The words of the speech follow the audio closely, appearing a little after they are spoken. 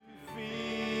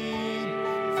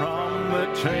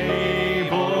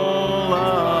table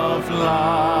of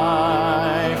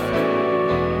life.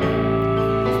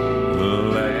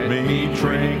 Let me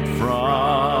drink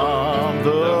from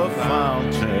the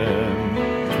fountain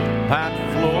that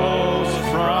flows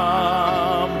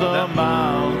from the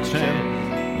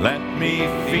mountain. Let me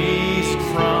feast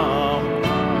from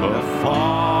the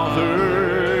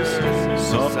Father's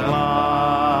supply.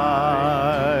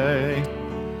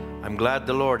 I'm glad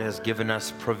the Lord has given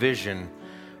us provision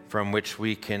from which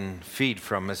we can feed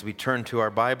from. As we turn to our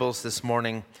Bibles this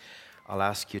morning, I'll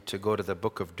ask you to go to the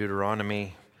book of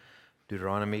Deuteronomy,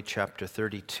 Deuteronomy chapter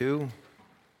 32.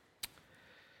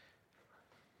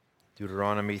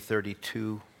 Deuteronomy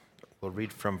 32, we'll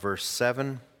read from verse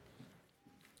 7.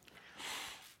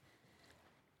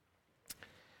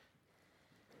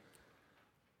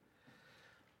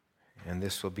 And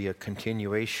this will be a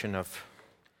continuation of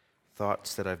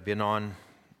thoughts that I've been on.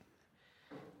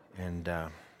 And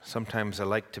sometimes I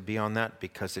like to be on that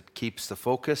because it keeps the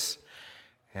focus.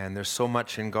 And there's so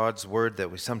much in God's Word that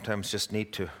we sometimes just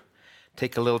need to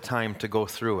take a little time to go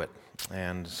through it.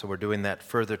 And so we're doing that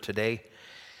further today.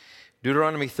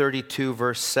 Deuteronomy 32,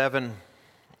 verse 7,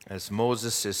 as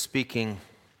Moses is speaking.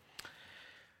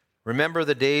 Remember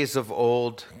the days of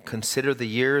old, consider the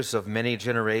years of many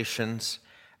generations.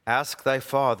 Ask thy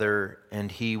father,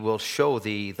 and he will show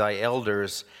thee thy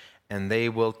elders, and they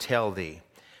will tell thee.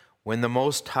 When the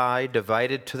Most High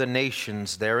divided to the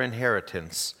nations their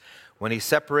inheritance, when he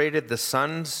separated the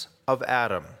sons of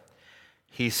Adam,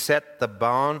 he set the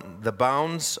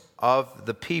bounds of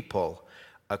the people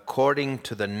according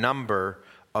to the number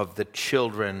of the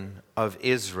children of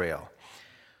Israel.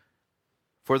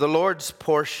 For the Lord's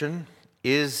portion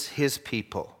is his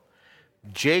people.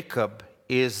 Jacob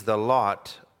is the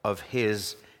lot of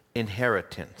his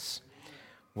inheritance.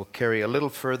 We'll carry a little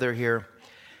further here.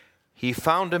 He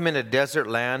found him in a desert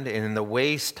land, and in the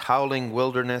waste, howling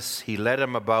wilderness. He led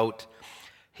him about.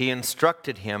 He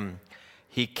instructed him.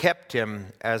 He kept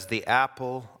him as the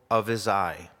apple of his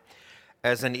eye.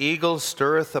 As an eagle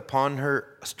stirreth up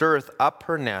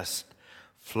her nest,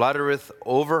 fluttereth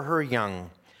over her young,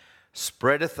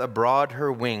 spreadeth abroad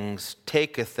her wings,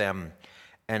 taketh them,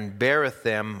 and beareth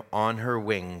them on her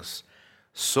wings.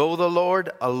 So the Lord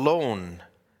alone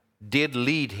did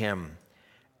lead him,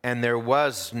 and there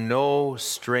was no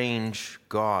strange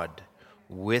God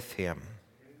with him.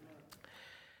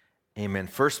 Amen.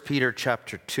 1 Peter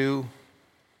chapter 2.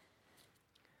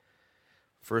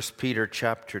 1 Peter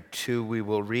chapter 2, we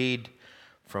will read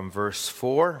from verse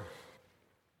 4.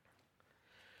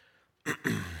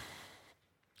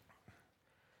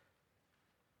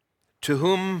 To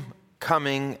whom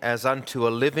coming as unto a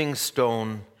living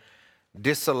stone,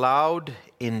 disallowed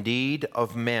indeed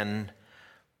of men,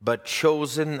 but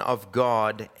chosen of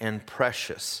God and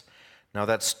precious. Now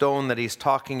that stone that he's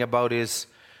talking about is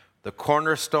the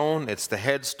cornerstone. It's the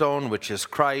headstone, which is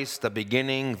Christ, the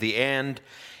beginning, the end.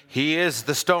 He is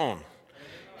the stone.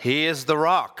 He is the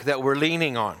rock that we're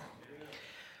leaning on.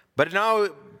 But now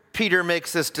Peter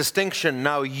makes this distinction.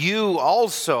 Now you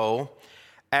also,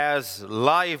 as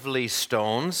lively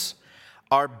stones,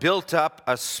 are built up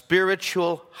a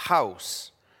spiritual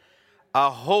house, a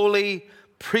holy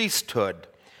priesthood,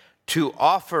 to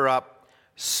offer up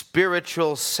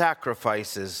spiritual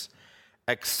sacrifices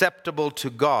acceptable to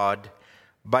God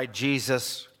by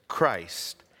Jesus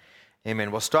Christ.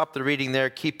 Amen. We'll stop the reading there.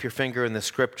 Keep your finger in the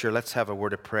scripture. Let's have a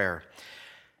word of prayer.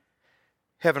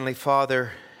 Heavenly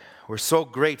Father, we're so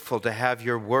grateful to have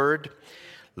your word,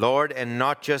 Lord, and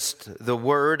not just the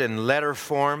word in letter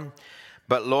form,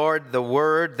 but Lord, the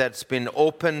word that's been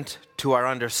opened to our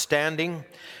understanding,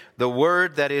 the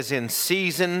word that is in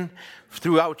season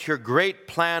throughout your great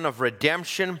plan of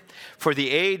redemption for the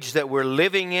age that we're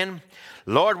living in.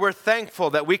 Lord, we're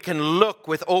thankful that we can look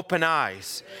with open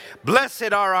eyes.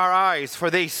 Blessed are our eyes, for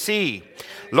they see.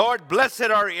 Lord, blessed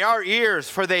are our ears,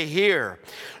 for they hear.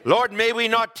 Lord, may we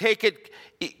not take it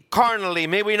carnally.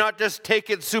 May we not just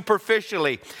take it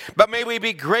superficially, but may we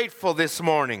be grateful this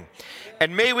morning.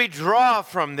 And may we draw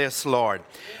from this, Lord,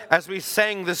 as we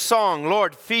sang the song,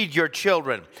 Lord, feed your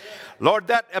children. Lord,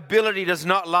 that ability does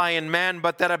not lie in man,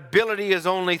 but that ability is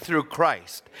only through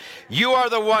Christ. You are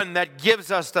the one that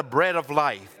gives us the bread of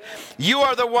life. You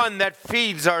are the one that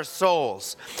feeds our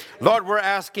souls. Lord, we're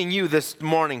asking you this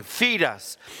morning, feed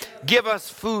us. Give us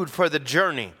food for the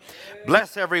journey.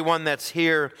 Bless everyone that's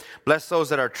here. Bless those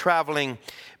that are traveling.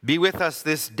 Be with us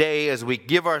this day as we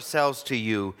give ourselves to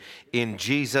you. In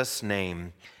Jesus'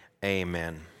 name,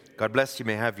 amen. God bless you. You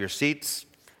may have your seats.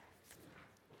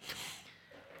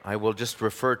 I will just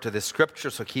refer to the scripture,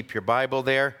 so keep your Bible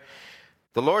there.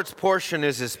 The Lord's portion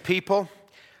is his people.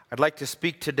 I'd like to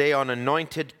speak today on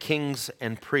anointed kings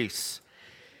and priests.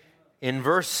 In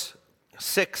verse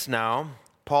 6 now,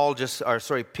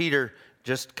 Peter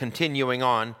just continuing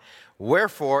on,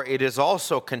 wherefore it is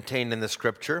also contained in the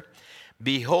scripture,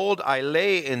 behold, I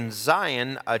lay in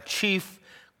Zion a chief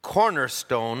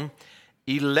cornerstone,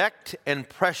 elect and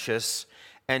precious,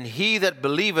 and he that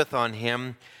believeth on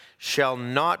him shall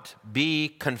not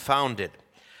be confounded.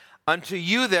 Unto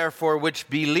you therefore which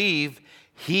believe,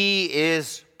 he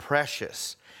is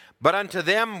precious. But unto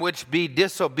them which be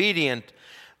disobedient,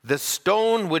 the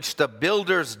stone which the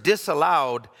builders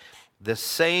disallowed, the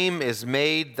same is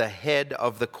made the head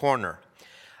of the corner.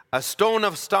 A stone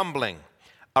of stumbling,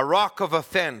 a rock of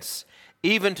offense,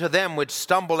 even to them which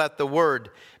stumble at the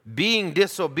word, being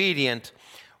disobedient,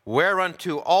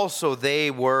 whereunto also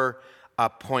they were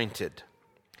appointed.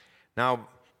 Now,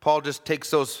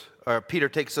 Peter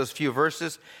takes those few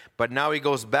verses, but now he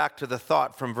goes back to the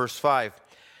thought from verse 5.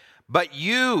 But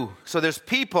you, so there's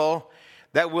people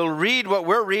that will read what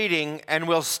we're reading and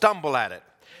will stumble at it.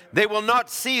 They will not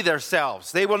see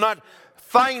themselves. They will not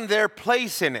find their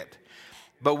place in it.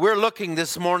 But we're looking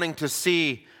this morning to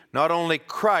see not only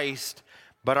Christ,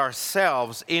 but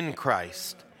ourselves in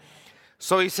Christ.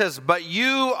 So he says, but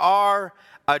you are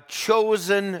a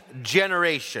chosen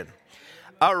generation,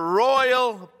 a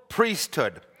royal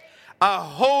priesthood, a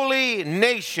holy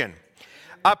nation,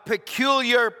 a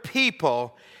peculiar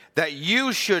people, that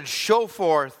you should show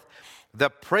forth the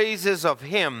praises of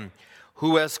him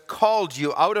who has called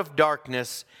you out of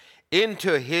darkness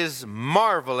into his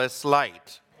marvelous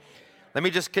light. Let me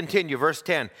just continue, verse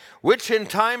 10. Which in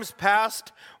times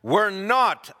past were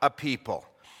not a people,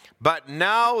 but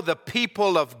now the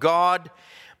people of God,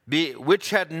 which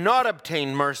had not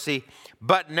obtained mercy,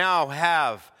 but now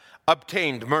have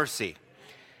obtained mercy.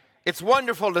 It's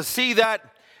wonderful to see that,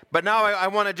 but now I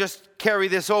want to just carry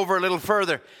this over a little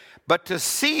further. But to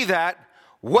see that,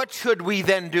 what should we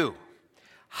then do?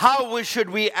 How should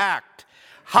we act?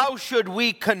 How should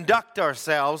we conduct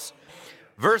ourselves?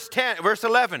 Verse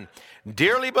 11,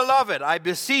 dearly beloved, I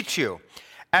beseech you,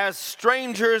 as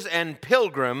strangers and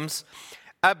pilgrims,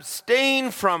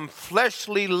 abstain from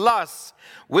fleshly lusts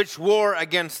which war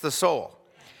against the soul,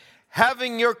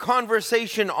 having your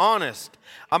conversation honest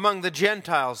among the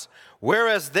Gentiles,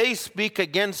 whereas they speak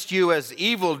against you as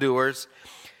evildoers,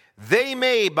 they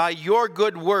may by your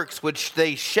good works which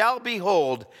they shall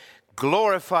behold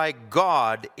glorify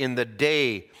God in the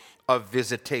day of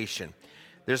visitation.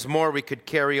 There's more we could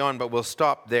carry on, but we'll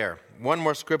stop there. One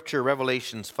more scripture,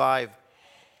 Revelations 5,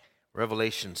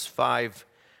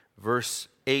 verse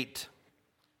 8.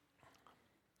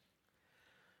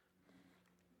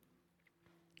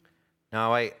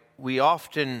 Now, we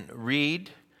often read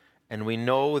and we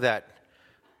know that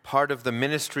part of the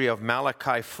ministry of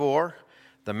Malachi 4,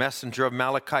 the messenger of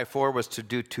Malachi 4, was to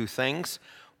do two things.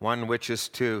 One, which is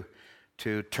to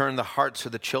turn the hearts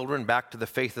of the children back to the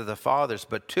faith of the fathers,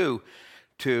 but two,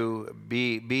 to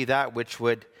be that which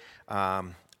would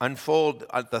unfold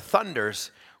the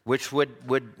thunders, which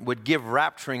would give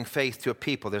rapturing faith to a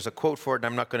people. There's a quote for it, and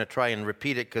I'm not going to try and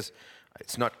repeat it because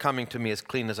it's not coming to me as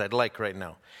clean as I'd like right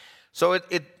now. So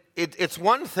it's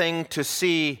one thing to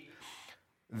see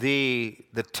the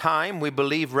time. We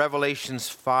believe Revelations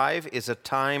 5 is a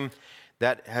time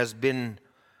that has been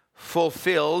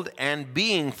fulfilled and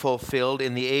being fulfilled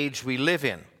in the age we live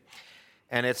in.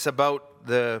 And it's about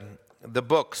the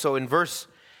book. So in verse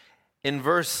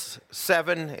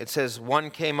 7, it says, one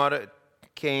came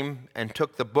and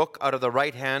took the book out of the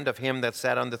right hand of him that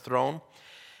sat on the throne.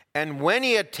 And when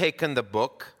he had taken the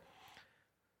book,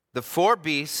 the 4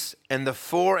 beasts and the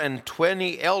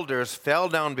 24 elders fell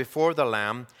down before the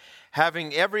Lamb,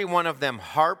 having every one of them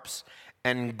harps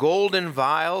and golden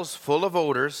vials full of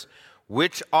odors,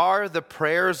 which are the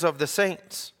prayers of the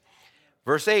saints.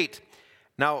 Verse 8,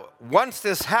 now once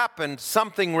this happened,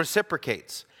 something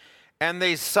reciprocates. And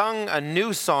they sung a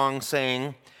new song,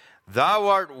 saying, Thou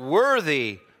art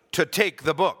worthy to take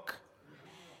the book.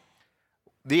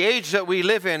 The age that we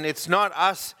live in, it's not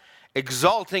us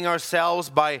exalting ourselves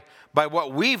by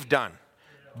what we've done,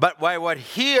 but by what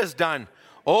he has done.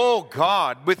 Oh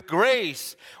God, with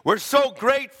grace, we're so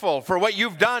grateful for what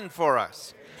you've done for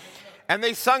us. And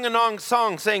they sung a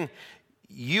song saying,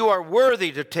 You are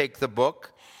worthy to take the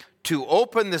book, to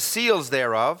open the seals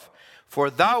thereof, for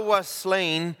thou wast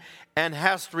slain and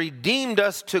hast redeemed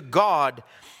us to God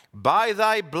by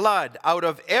thy blood out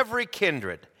of every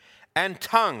kindred and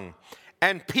tongue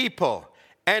and people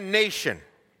and nation,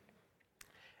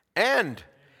 and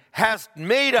hast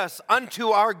made us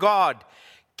unto our God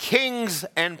kings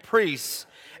and priests,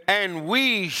 and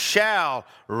we shall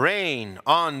reign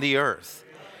on the earth.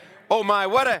 Oh my,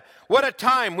 what a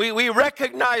time. We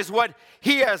recognize what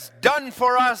He has done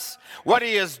for us, what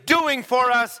He is doing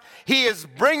for us. He is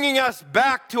bringing us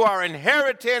back to our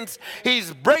inheritance.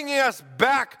 He's bringing us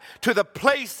back to the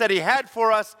place that He had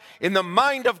for us in the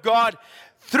mind of God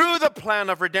through the plan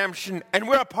of redemption, and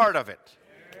we're a part of it.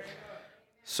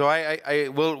 So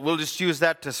we'll just use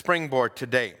that to springboard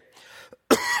today.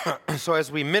 So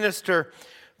as we minister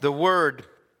the Word,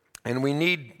 and we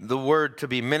need the Word to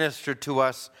be ministered to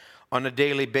us on a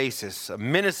daily basis. A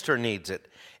minister needs it.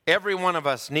 Every one of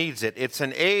us needs it. It's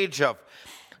an age of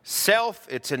self.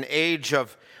 It's an age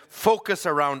of focus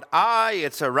around I.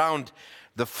 It's around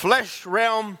the flesh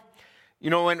realm. You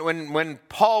know, when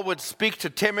Paul would speak to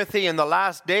Timothy in the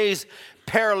last days,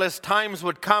 perilous times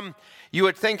would come. You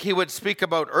would think he would speak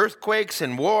about earthquakes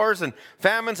and wars and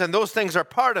famines, and those things are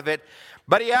part of it.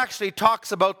 But he actually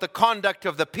talks about the conduct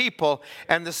of the people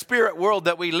and the spirit world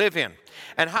that we live in,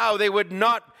 and how they would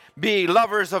not be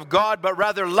lovers of God, but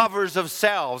rather lovers of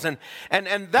selves. And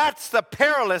that's the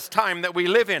perilous time that we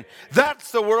live in.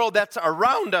 That's the world that's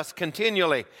around us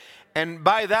continually. And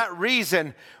by that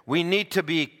reason, we need to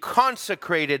be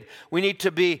consecrated. We need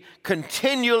to be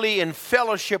continually in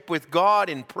fellowship with God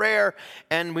in prayer,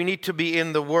 and we need to be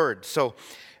in the Word. So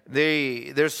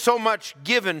there's so much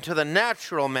given to the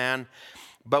natural man,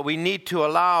 but we need to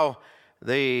allow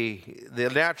the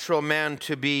natural man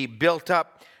to be built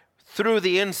up through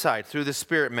the inside, through the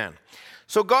spirit man.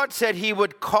 So God said He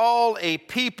would call a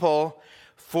people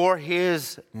for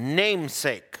His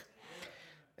namesake.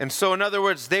 And so, in other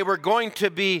words, they were going to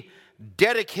be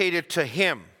dedicated to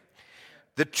Him.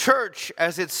 The church,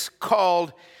 as it's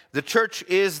called, the church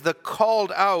is the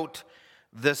called out,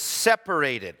 the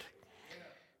separated.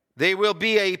 They will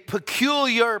be a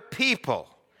peculiar people.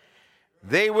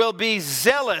 They will be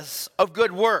zealous of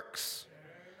good works.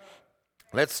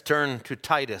 Let's turn to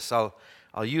Titus. I'll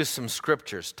use some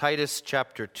scriptures. Titus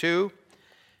chapter 2.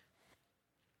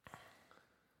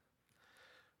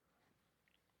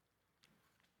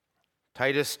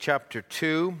 Titus chapter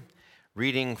 2,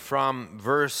 reading from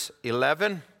verse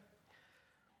 11.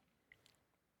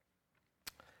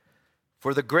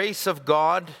 For the grace of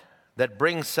God that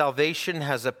brings salvation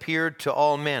has appeared to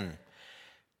all men,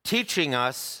 teaching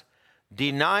us,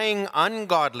 denying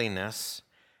ungodliness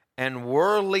and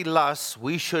worldly lusts,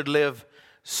 we should live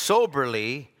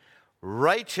soberly,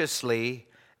 righteously,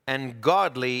 and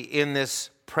godly in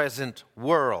this present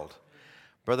world.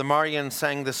 Brother Marian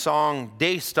sang the song,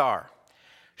 Day Star,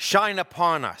 shine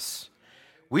upon us.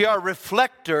 We are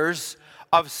reflectors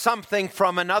of something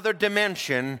from another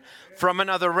dimension, from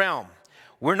another realm.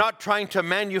 We're not trying to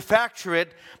manufacture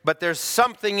it, but there's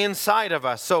something inside of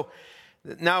us. So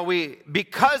now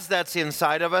because that's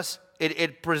inside of us,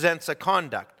 it presents a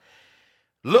conduct.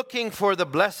 Looking for the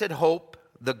blessed hope,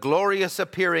 the glorious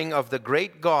appearing of the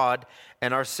great God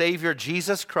and our Savior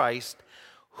Jesus Christ,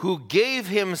 who gave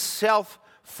Himself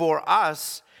for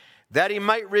us, that He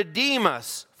might redeem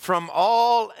us from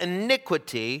all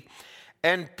iniquity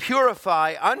and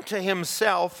purify unto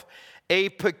Himself a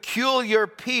peculiar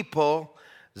people,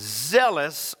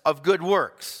 zealous of good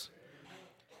works.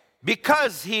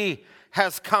 Because He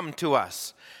has come to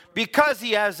us, because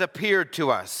He has appeared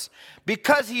to us,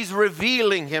 because He's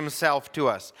revealing Himself to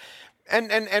us.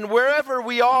 And wherever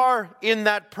we are in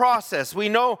that process, we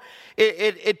know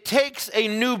it takes a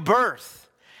new birth.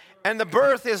 And the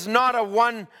birth is not a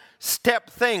one-step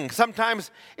thing.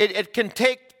 Sometimes it can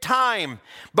take time.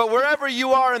 But wherever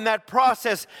you are in that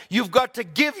process, you've got to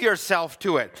give yourself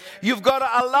to it. You've got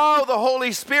to allow the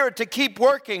Holy Spirit to keep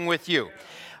working with you.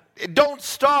 Don't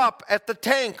stop at the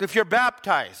tank if you're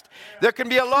baptized. There can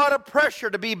be a lot of pressure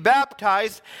to be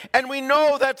baptized, and we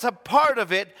know that's a part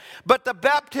of it, but the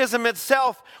baptism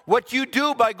itself, what you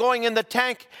do by going in the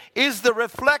tank, is the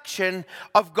reflection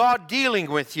of God dealing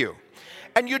with you.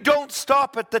 And you don't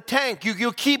stop at the tank.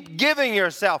 You keep giving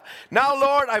yourself. Now,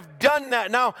 Lord, I've done that.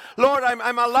 Now, Lord,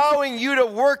 I'm allowing you to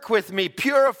work with me,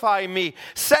 purify me,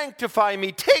 sanctify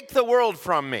me, take the world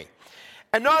from me.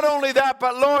 And not only that,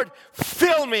 but Lord,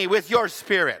 fill me with your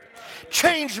Spirit.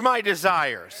 Change my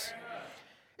desires.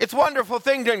 It's a wonderful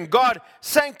thing when God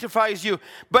sanctifies you.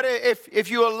 But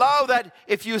if you allow that,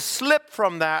 if you slip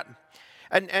from that,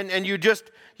 and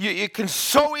you can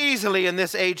so easily in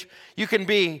this age, you can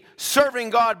be serving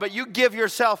God, but you give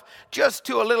yourself just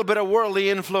to a little bit of worldly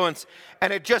influence,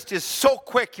 and it just is so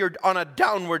quick, you're on a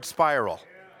downward spiral.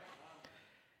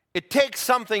 It takes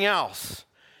something else.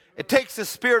 It takes the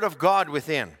Spirit of God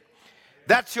within.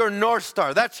 That's your North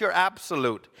Star. That's your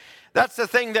absolute. That's the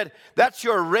thing that's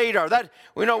your radar. That,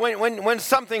 you know, when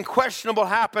something questionable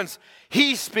happens,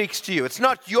 He speaks to you. It's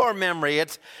not your memory.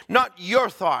 It's not your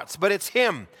thoughts, but it's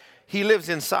Him. He lives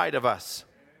inside of us.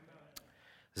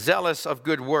 Zealous of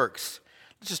good works.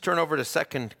 Let's just turn over to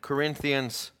 2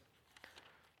 Corinthians.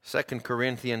 2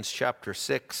 Corinthians chapter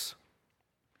 6.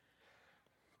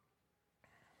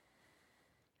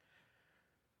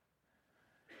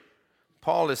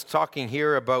 Paul is talking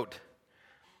here about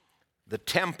the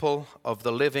temple of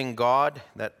the living God.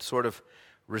 That sort of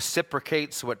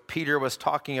reciprocates what Peter was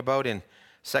talking about in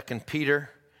 2 Peter.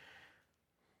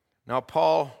 Now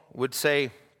Paul would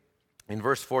say in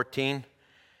verse 14,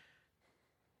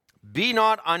 be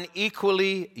not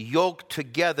unequally yoked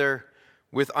together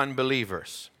with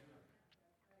unbelievers.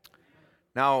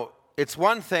 Now, it's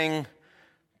one thing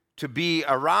to be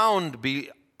around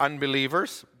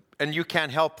unbelievers, and you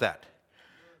can't help that.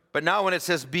 But now when it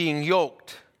says being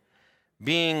yoked,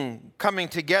 coming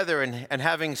together and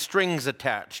having strings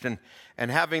attached and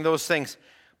having those things,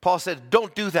 Paul said,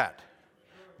 don't do that.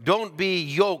 Don't be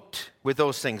yoked with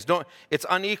those things. It's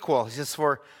unequal. He says,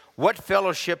 for what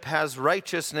fellowship has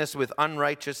righteousness with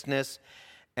unrighteousness,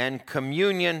 and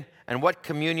what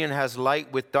communion has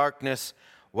light with darkness?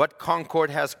 What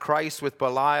concord has Christ with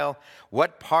Belial?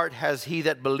 What part has he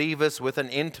that believeth with an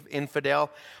infidel?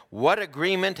 What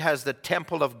agreement has the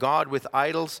temple of God with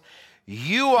idols?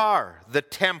 You are the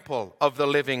temple of the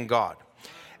living God.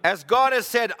 As God has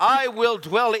said, I will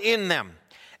dwell in them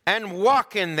and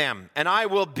walk in them, and I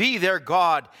will be their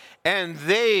God, and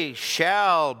they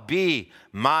shall be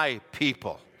my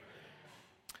people.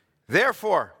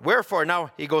 Wherefore, now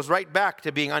he goes right back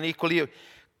to being unequally,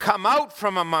 come out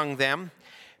from among them,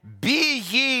 be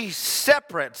ye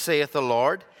separate, saith the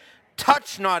Lord,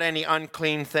 touch not any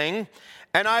unclean thing,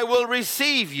 and I will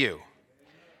receive you.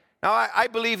 Now, I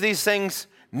believe these things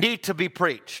need to be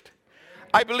preached.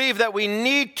 I believe that we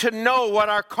need to know what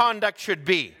our conduct should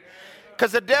be,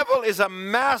 because the devil is a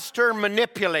master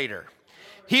manipulator.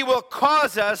 He will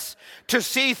cause us to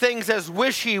see things as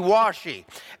wishy-washy.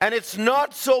 And it's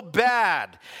not so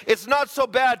bad. It's not so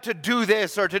bad to do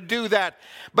this or to do that.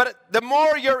 But the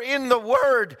more you're in the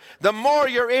Word, the more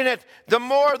you're in it, the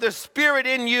more the Spirit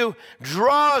in you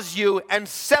draws you and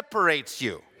separates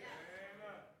you.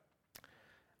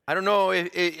 I don't know,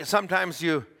 sometimes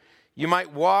you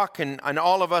might walk, and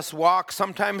all of us walk.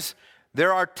 Sometimes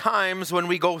there are times when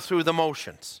we go through the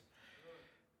motions.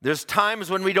 There's times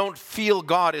when we don't feel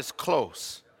God is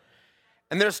close.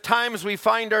 And there's times we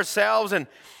find ourselves and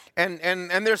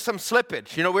there's some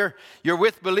slippage. You know, you're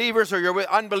with believers or you're with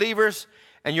unbelievers,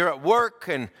 and you're at work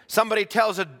and somebody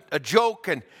tells a joke,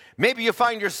 and maybe you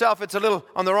find yourself, it's a little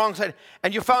on the wrong side,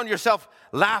 and you found yourself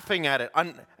laughing at it.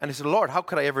 And you said, Lord, how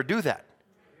could I ever do that?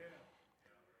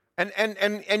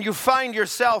 And you find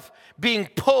yourself being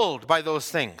pulled by those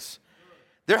things.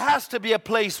 There has to be a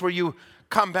place where you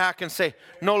come back and say,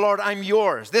 no, Lord, I'm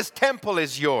yours. This temple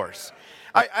is yours.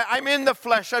 I'm in the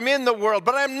flesh, I'm in the world,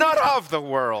 but I'm not of the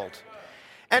world.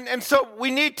 And so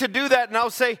we need to do that. And I'll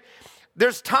say,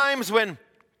 there's times when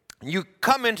you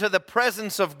come into the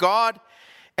presence of God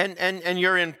and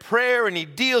you're in prayer and He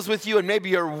deals with you, and maybe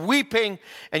you're weeping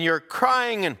and you're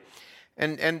crying.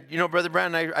 And you know, Brother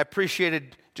Brandon, I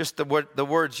appreciated just the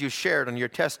words you shared on your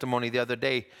testimony the other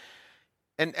day.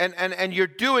 And you're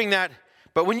doing that.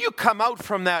 But when you come out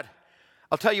from that,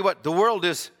 I'll tell you what, the world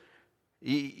is,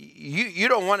 you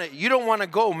don't want to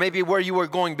go maybe where you were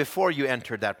going before you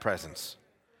entered that presence.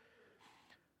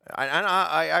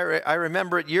 I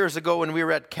remember it years ago when we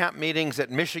were at camp meetings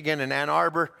at Michigan and Ann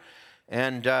Arbor,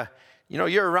 and you know,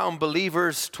 you're around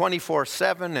believers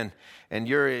 24/7, and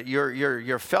you're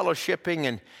fellowshipping,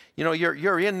 and you know,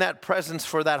 you're in that presence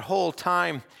for that whole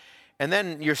time. And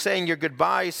then you're saying your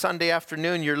goodbyes Sunday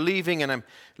afternoon, you're leaving, and I'm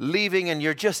leaving, and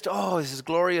you're just, oh, this is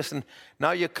glorious. And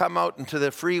now you come out into the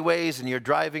freeways, and you're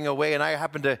driving away. And I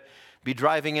happen to be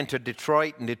driving into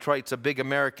Detroit, and Detroit's a big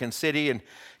American city. And,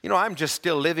 you know, I'm just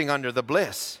still living under the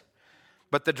bliss.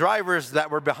 But the drivers that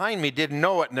were behind me didn't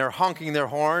know it, and they're honking their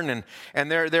horn,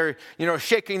 and they're you know,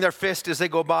 shaking their fist as they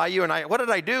go by you. And what did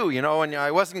I do? You know, and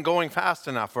I wasn't going fast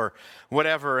enough or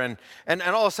whatever. And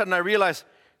all of a sudden I realized,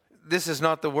 this is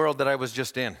not the world that I was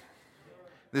just in.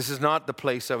 This is not the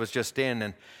place I was just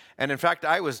in. And in fact,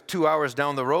 I was 2 hours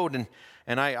down the road,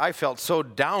 and I felt so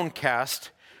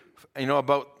downcast, you know,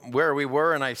 about where we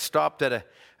were. And I stopped at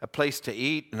a place to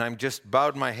eat, and I just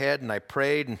bowed my head, and I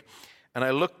prayed, and I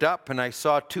looked up, and I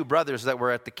saw two brothers that were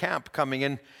at the camp coming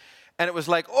in. And it was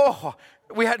like, oh,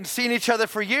 we hadn't seen each other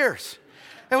for years.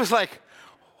 It was like,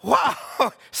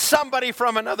 wow, somebody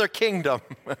from another kingdom.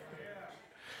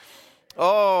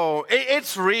 Oh,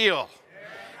 it's real.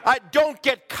 Don't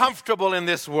get comfortable in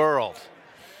this world.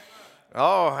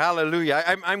 Oh, hallelujah.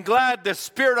 I'm glad the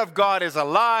Spirit of God is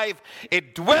alive.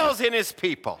 It dwells in His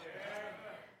people.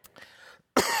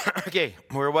 Okay,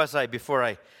 where was I before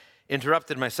I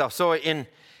interrupted myself? So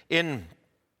in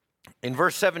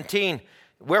verse 17,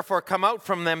 wherefore come out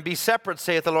from them, be separate,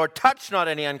 saith the Lord, touch not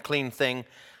any unclean thing.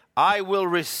 I will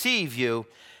receive you,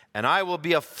 and I will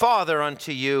be a father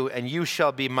unto you, and you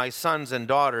shall be my sons and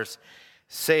daughters,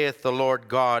 saith the Lord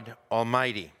God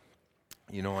Almighty.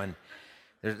 You know, and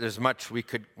there's much we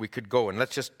could go, and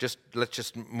let's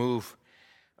just move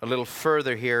a little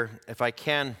further here, if I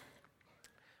can.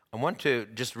 I want to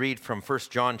just read from 1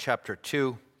 John chapter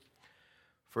 2.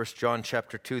 1 John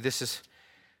chapter 2. This is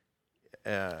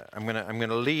I'm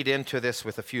gonna lead into this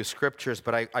with a few scriptures,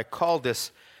 but I call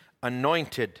this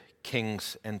anointed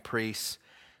kings and priests.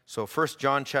 So 1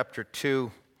 John chapter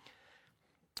 2,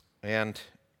 and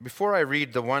before I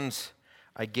read the ones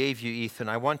I gave you, Ethan,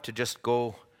 I want to just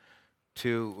go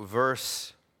to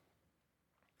verse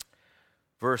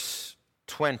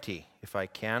 20, if I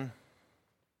can.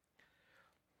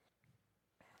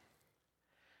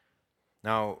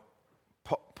 Now,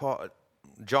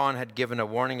 John had given a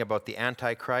warning about the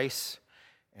Antichrist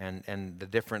and the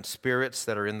different spirits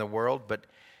that are in the world, but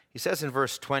he says in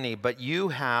verse 20, but you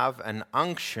have an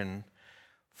unction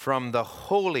from the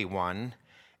Holy One,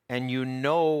 and you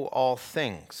know all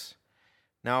things.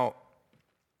 Now,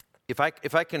 if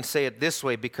I can say it this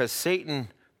way, because Satan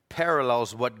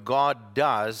parallels what God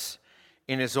does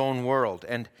in his own world.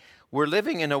 And we're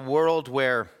living in a world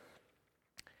where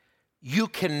you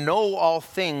can know all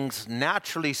things,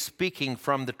 naturally speaking,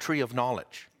 from the tree of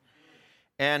knowledge.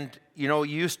 And, you know,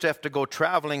 you used to have to go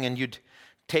traveling and you'd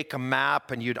take a map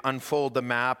and you'd unfold the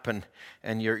map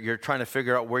and you're trying to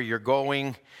figure out where you're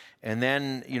going. And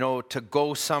then, you know, to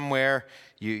go somewhere,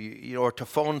 or to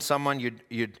phone someone,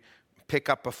 you'd pick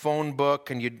up a phone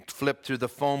book and you'd flip through the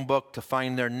phone book to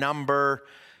find their number.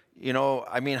 You know,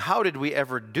 I mean, how did we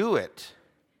ever do it?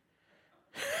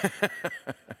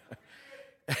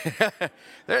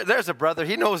 There's a brother,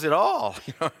 he knows it all.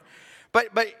 You know?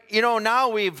 But you know, now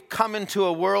we've come into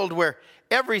a world where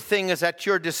everything is at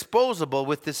your disposal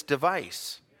with this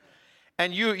device.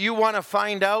 And you want to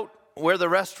find out where the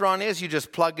restaurant is, you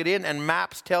just plug it in and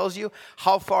Maps tells you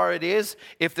how far it is,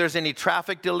 if there's any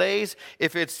traffic delays,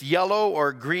 if it's yellow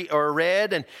or green or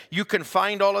red, and you can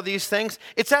find all of these things.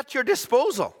 It's at your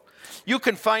disposal. You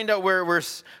can find out where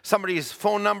somebody's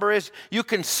phone number is. You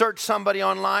can search somebody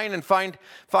online and find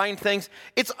things.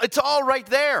 It's all right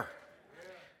there.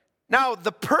 Now,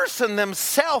 the person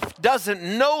themselves doesn't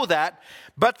know that,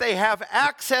 but they have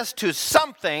access to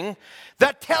something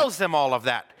that tells them all of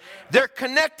that. They're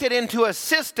connected into a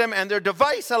system, and their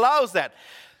device allows that.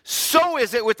 So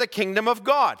is it with the kingdom of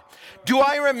God. Do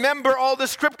I remember all the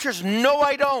scriptures? No,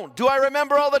 I don't. Do I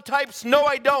remember all the types? No,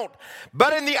 I don't.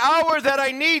 But in the hour that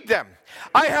I need them,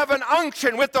 I have an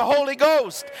unction with the Holy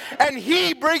Ghost, and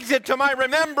He brings it to my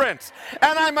remembrance,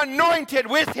 and I'm anointed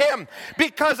with Him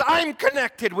because I'm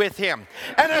connected with Him.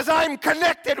 And as I'm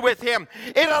connected with Him,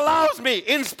 it allows me,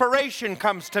 inspiration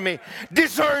comes to me,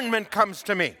 discernment comes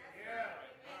to me.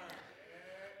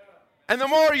 And the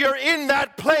more you're in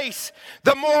that place,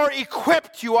 the more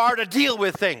equipped you are to deal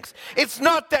with things. It's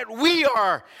not that we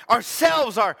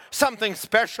ourselves are something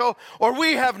special or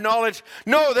we have knowledge.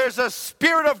 No, there's a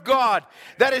Spirit of God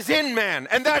that is in man.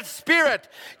 And that Spirit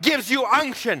gives you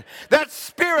unction. That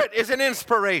Spirit is an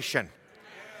inspiration.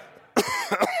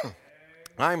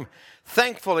 I'm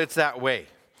thankful it's that way.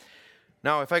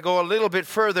 Now, if I go a little bit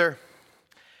further,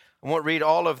 I won't read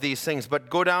all of these things, but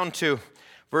go down to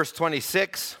verse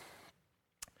 26.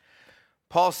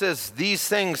 Paul says, these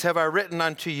things have I written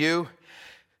unto you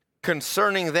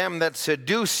concerning them that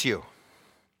seduce you.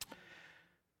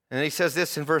 And he says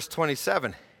this in verse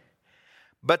 27.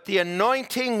 But the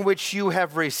anointing which you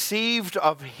have received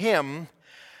of Him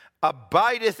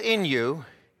abideth in you,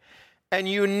 and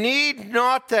you need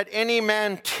not that any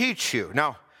man teach you.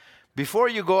 Now, before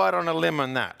you go out on a limb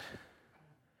on that,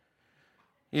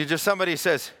 somebody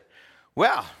says,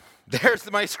 well, there's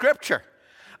my scripture.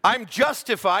 I'm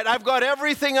justified. I've got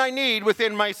everything I need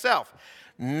within myself.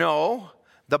 No,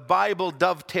 the Bible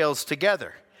dovetails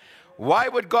together. Why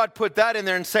would God put that in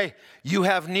there and say, you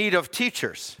have need of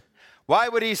teachers? Why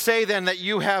would He say then that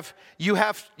you have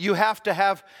to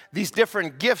have these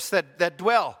different gifts that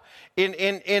dwell in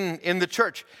the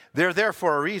church? They're there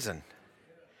for a reason.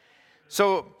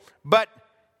 So, but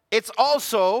it's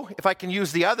also, if I can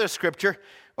use the other scripture,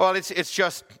 well, it's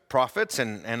just prophets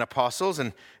and apostles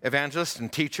and evangelists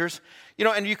and teachers. You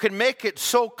know, and you can make it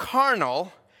so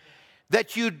carnal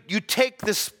that you take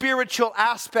the spiritual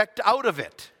aspect out of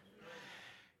it.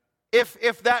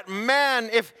 if that man,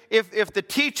 if the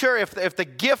teacher, if the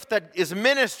gift that is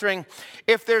ministering,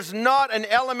 if there's not an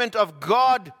element of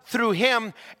God through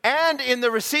him and in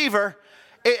the receiver,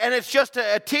 and it's just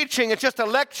a teaching, it's just a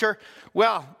lecture,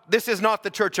 well, this is not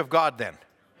the church of God then.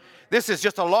 This is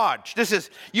just a lodge.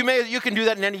 You can do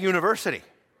that in any university.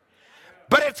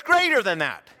 But it's greater than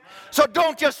that. So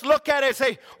don't just look at it and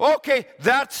say, okay,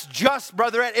 that's just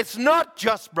Brother Ed. It's not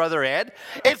just Brother Ed.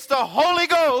 It's the Holy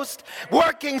Ghost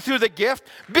working through the gift,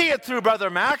 be it through Brother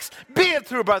Max, be it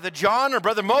through Brother John or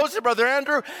Brother Moses, Brother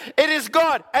Andrew. It is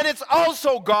God. And it's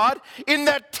also God in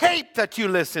that tape that you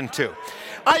listen to.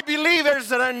 I believe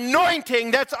there's an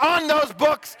anointing that's on those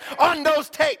books, on those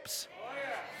tapes.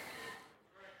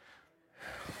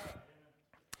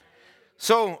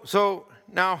 So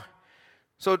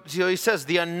he says,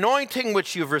 the anointing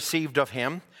which you've received of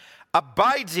him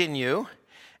abides in you,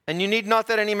 and you need not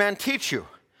that any man teach you.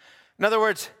 In other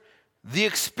words, the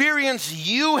experience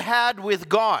you had with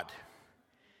God,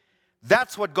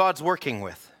 that's what God's working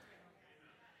with.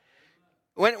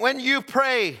 When you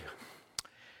pray,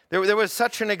 there was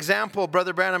such an example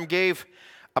Brother Branham gave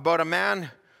about a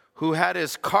man who had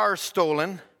his car stolen.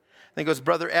 I think it was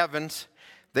Brother Evans.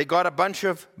 They got a bunch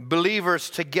of believers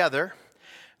together.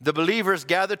 The believers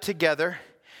gathered together,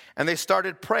 and they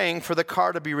started praying for the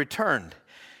car to be returned.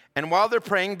 And while they're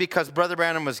praying, because Brother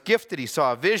Branham was gifted, he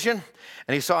saw a vision,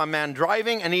 and he saw a man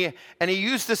driving, and he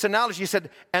used this analogy. He said,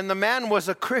 and the man was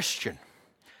a Christian.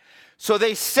 So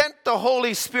they sent the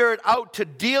Holy Spirit out to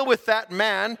deal with that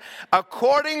man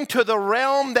according to the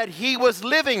realm that he was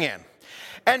living in.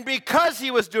 And because he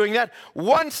was doing that,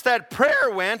 once that prayer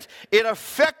went, it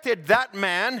affected that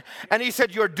man. And he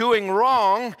said, you're doing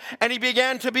wrong. And he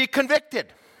began to be convicted.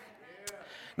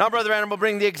 Now, Brother Branham will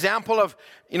bring the example of,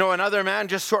 another man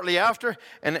just shortly after.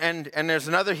 And there's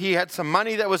another, he had some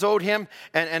money that was owed him.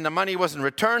 And the money wasn't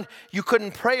returned. You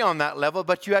couldn't pray on that level,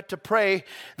 but you had to pray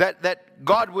that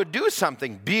God would do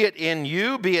something. Be it in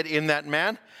you, be it in that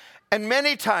man. And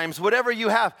many times, whatever you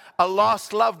have, a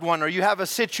lost loved one or you have a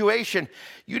situation,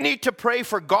 you need to pray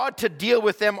for God to deal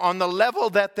with them on the level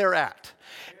that they're at.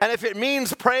 And if it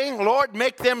means praying, Lord,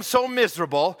 make them so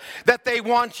miserable that they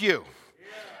want you.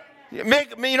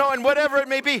 And whatever it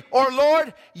may be. Or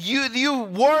Lord, you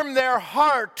warm their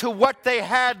heart to what they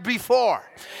had before.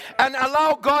 And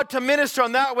allow God to minister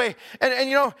on that way.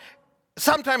 And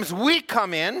sometimes we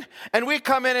come in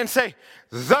and say,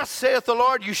 thus saith the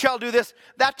Lord, you shall do this.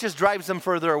 That just drives them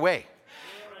further away.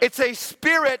 It's a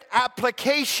spirit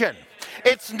application.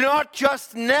 It's not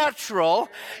just natural.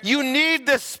 You need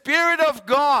the Spirit of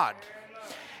God.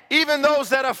 Even those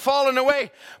that have fallen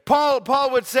away, Paul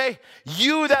would say,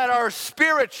 you that are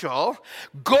spiritual,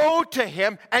 go to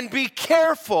him and be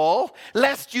careful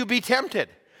lest you be tempted.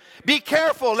 Be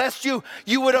careful lest you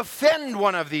would offend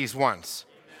one of these ones.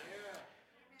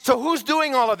 So who's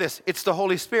doing all of this? It's the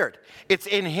Holy Spirit. It's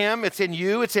in him, it's in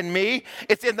you, it's in me,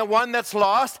 it's in the one that's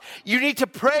lost. You need to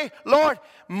pray, Lord,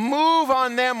 move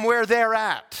on them where they're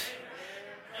at.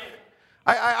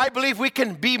 I believe we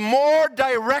can be more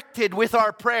directed with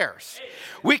our prayers.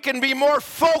 We can be more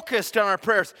focused on our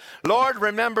prayers. Lord,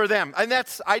 remember them. And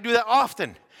I do that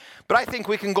often. But I think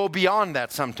we can go beyond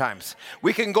that sometimes.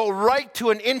 We can go right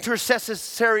to an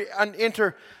intercessory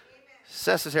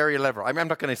level. I'm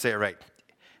not going to say it right.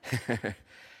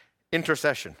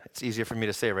 Intercession. It's easier for me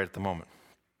to say right at the moment.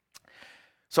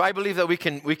 So I believe that we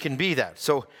can be that.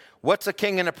 So what's a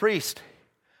king and a priest?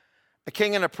 A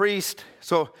king and a priest.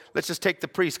 So let's just take the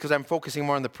priest because I'm focusing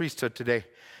more on the priesthood today.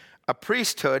 A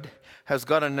priesthood has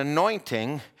got an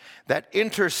anointing that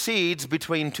intercedes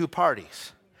between two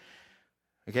parties.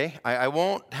 Okay? I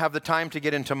won't have the time to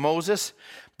get into Moses,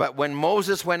 but when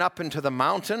Moses went up into the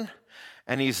mountain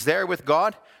and he's there with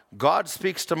God, God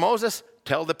speaks to Moses,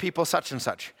 tell the people such and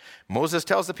such. Moses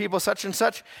tells the people such and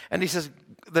such, and he says,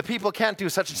 the people can't do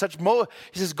such and such.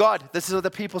 He says, God, this is what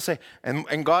the people say.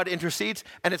 And God intercedes,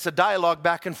 and it's a dialogue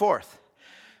back and forth.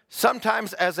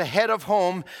 Sometimes as a head of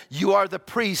home, you are the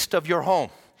priest of your home.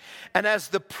 And as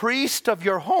the priest of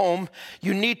your home,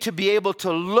 you need to be able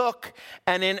to look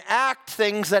and enact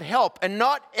things that help. And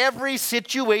not every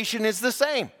situation is the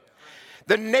same.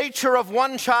 The nature of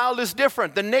one child is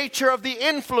different. The nature of the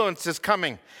influence is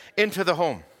coming into the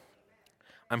home.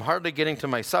 I'm hardly getting to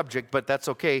my subject, but that's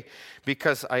okay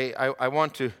because I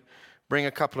want to bring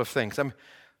a couple of things.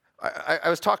 I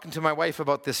was talking to my wife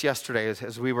about this yesterday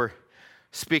as we were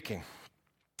speaking.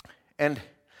 And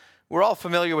we're all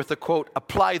familiar with the quote,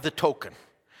 apply the token.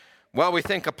 Well, we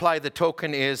think apply the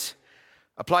token is,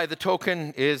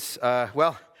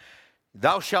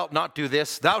 thou shalt not do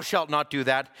this, thou shalt not do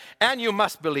that, and you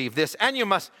must believe this, and you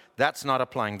must. That's not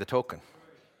applying the token.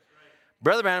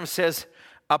 Brother Branham says,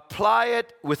 apply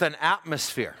it with an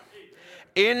atmosphere,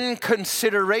 in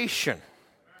consideration.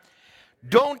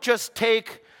 Don't just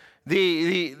take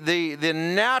the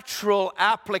natural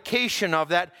application of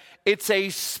that. It's a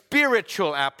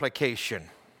spiritual application.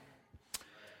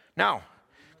 Now,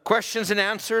 questions and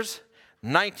answers,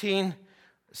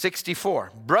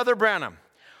 1964. Brother Branham,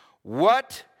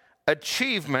 what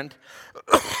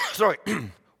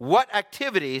what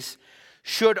activities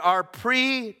should our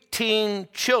pre-teen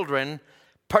children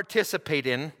participate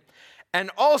in? And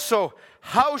also,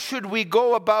 how should we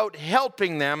go about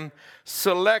helping them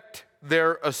select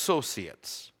their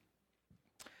associates?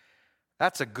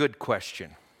 That's a good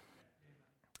question.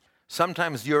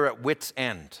 Sometimes you're at wit's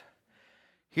end.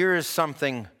 Here is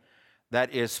something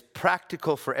that is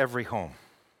practical for every home.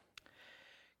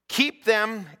 Keep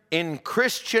them in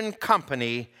Christian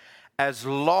company as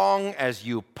long as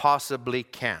you possibly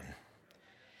can.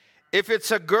 If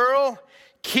it's a girl,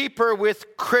 keep her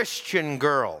with Christian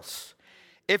girls.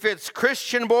 If it's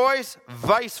Christian boys,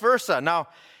 vice versa. Now,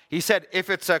 he said, if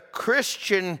it's a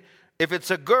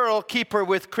girl, keep her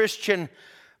with Christian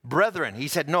brethren. He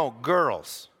said, no,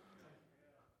 girls.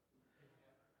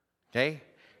 Okay?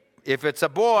 If it's a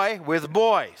boy, with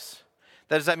boys.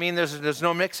 Does that mean there's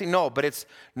no mixing? No, but it's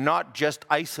not just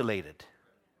isolated.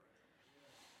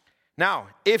 Now,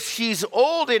 if she's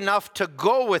old enough to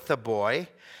go with a boy,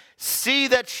 see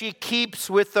that she keeps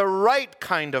with the right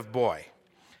kind of boy.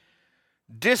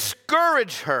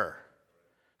 Discourage her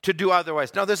to do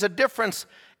otherwise. Now, there's a difference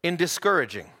in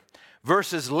discouraging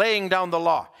versus laying down the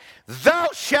law. Thou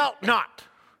shalt not.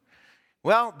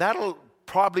 Well, that'll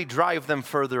probably drive them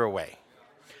further away.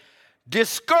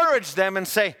 Discourage them and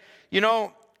say,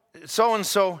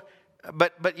 so-and-so,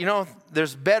 but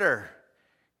there's better.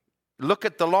 Look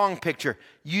at the long picture.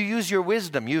 You use your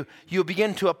wisdom. You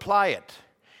begin to apply it.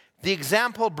 The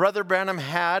example Brother Branham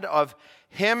had of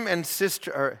him and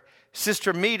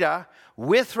Sister Mita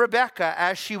with Rebecca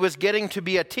as she was getting to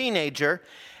be a teenager,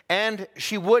 and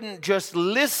she wouldn't just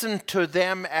listen to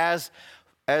them as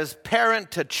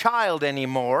parent to child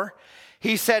anymore.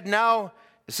 He said now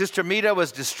Sister Mita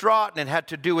was distraught, and it had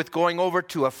to do with going over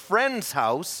to a friend's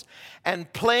house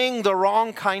and playing the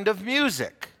wrong kind of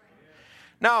music.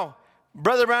 Now,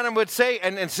 Brother Branham would say,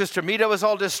 and Sister Mita was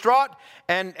all distraught,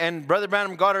 and Brother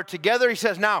Branham got her together. He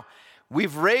says, now,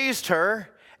 we've raised her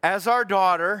as our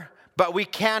daughter, but we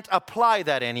can't apply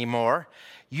that anymore.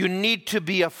 You need to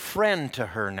be a friend to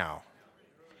her now.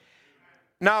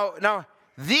 Now,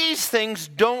 these things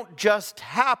don't just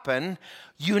happen.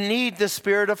 You need the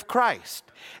Spirit of Christ.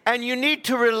 And you need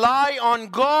to rely on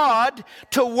God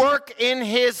to work in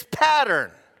His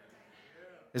pattern.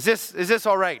 Is this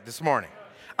all right this morning?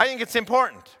 I think it's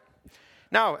important.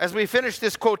 Now, as we finish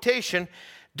this quotation,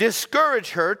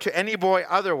 discourage her to any boy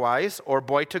otherwise, or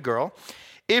boy to girl.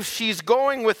 If she's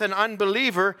going with an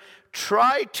unbeliever,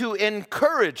 try to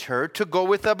encourage her to go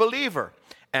with a believer,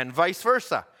 and vice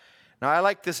versa. Now, I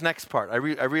like this next part. I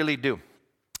really do.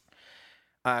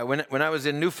 When I was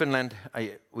in Newfoundland,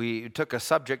 we took a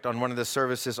subject on one of the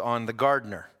services on the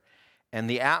gardener and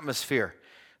the atmosphere.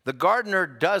 The gardener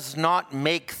does not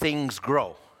make things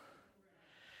grow.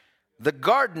 The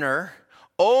gardener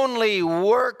only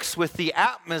works with the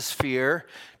atmosphere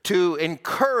to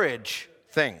encourage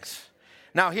things.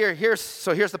 Now, here's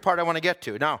the part I want to get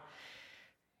to. Now,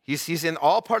 he's in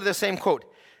all part of the same quote.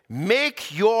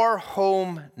 Make your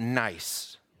home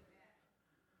nice.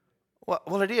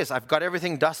 Well, it is. I've got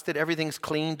everything dusted, everything's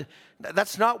cleaned.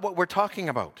 That's not what we're talking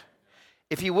about.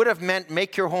 If he would have meant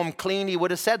make your home clean, he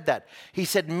would have said that. He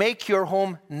said make your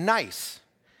home nice.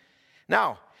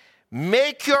 Now,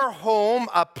 make your home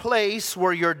a place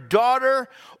where your daughter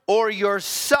or your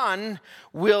son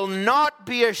will not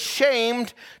be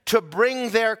ashamed to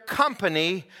bring their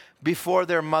company before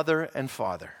their mother and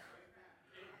father.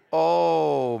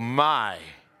 Oh my.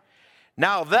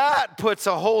 Now that puts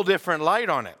a whole different light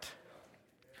on it.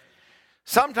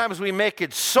 Sometimes we make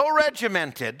it so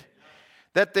regimented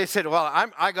that they said, well,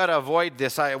 I got to avoid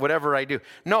this, whatever I do.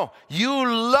 No, you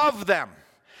love them.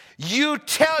 You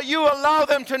allow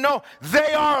them to know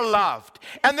they are loved,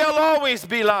 and they'll always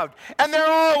be loved, and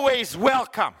they're always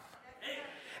welcome.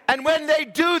 And when they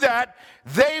do that,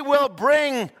 they will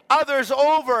bring others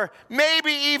over,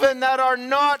 maybe even that are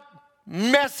not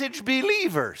message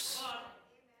believers.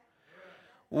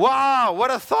 Wow,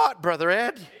 what a thought, Brother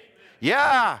Ed.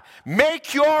 Yeah,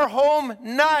 make your home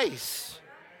nice.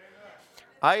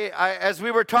 As we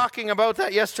were talking about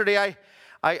that yesterday,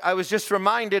 I was just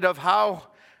reminded of how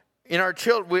in our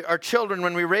children,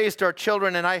 when we raised our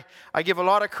children, and I give a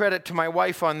lot of credit to my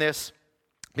wife on this,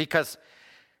 because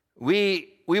we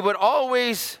would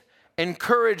always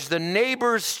encourage the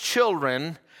neighbors'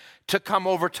 children to come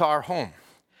over to our home.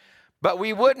 But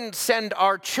we wouldn't send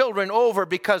our children over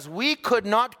because we could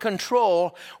not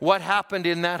control what happened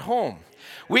in that home.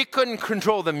 We couldn't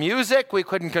control the music. We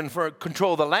couldn't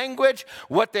control the language,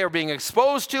 what they were being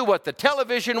exposed to, what the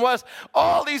television was,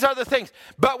 all these other things.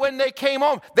 But when they came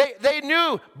home, they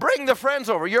knew, bring the friends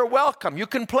over. You're welcome. You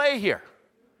can play here.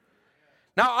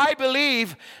 Now, I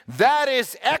believe that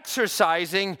is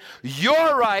exercising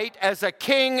your right as a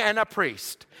king and a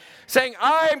priest. Saying,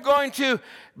 I'm going to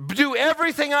do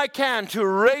everything I can to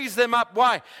raise them up.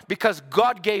 Why? Because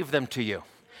God gave them to you.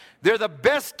 They're the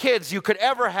best kids you could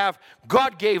ever have.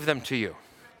 God gave them to you.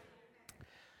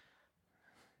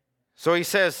 So he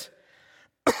says,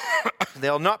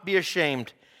 they'll not be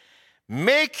ashamed.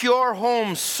 Make your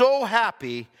home so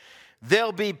happy,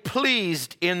 they'll be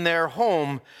pleased in their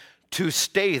home to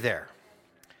stay there.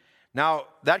 Now,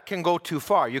 that can go too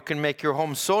far. You can make your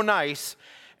home so nice,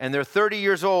 and they're 30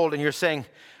 years old, and you're saying,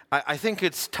 I think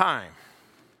it's time.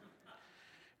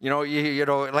 You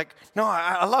know, like, no,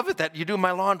 I love it that you do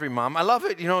my laundry, Mom. I love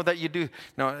it, that you do.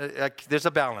 No, there's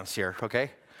a balance here,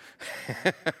 okay?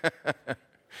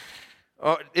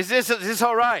 Oh, is this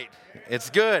all right? It's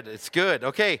good. It's good.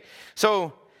 Okay.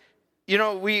 So,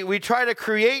 we try to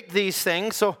create these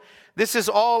things. So this is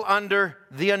all under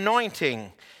the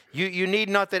anointing. You need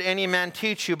not that any man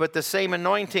teach you, but the same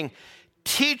anointing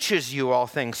teaches you all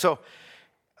things. So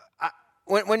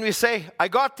when we say, I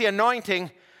got the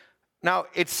anointing, now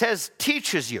it says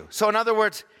teaches you. So in other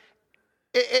words,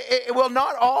 it will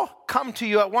not all come to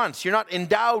you at once. You're not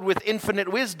endowed with infinite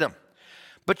wisdom.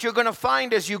 But you're going to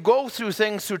find as you go through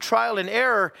things through trial and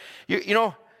error,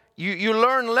 you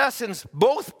learn lessons,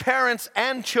 both parents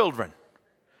and children,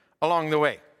 along the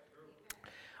way.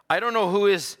 I don't know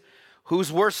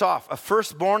who's worse off, a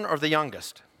firstborn or the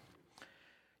youngest.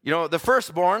 The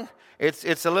firstborn,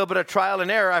 it's a little bit of trial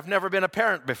and error. I've never been a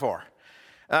parent before.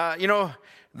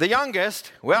 The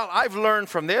youngest, well, I've learned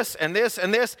from this and this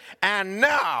and this, and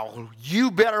now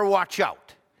you better watch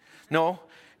out. No,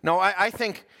 I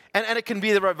think, and it can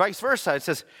be the vice versa. It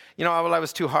says, I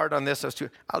was too hard on this.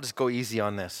 I'll just go easy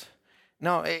on this.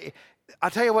 No,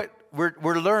 I'll tell you what,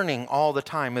 we're learning all the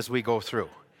time as we go through.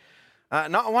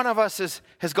 Not one of us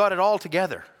has got it all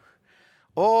together.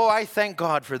 Oh, I thank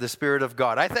God for the Spirit of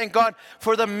God. I thank God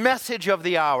for the message of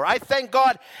the hour. I thank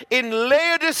God in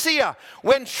Laodicea,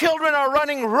 when children are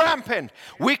running rampant,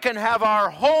 we can have our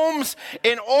homes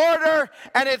in order,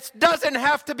 and it doesn't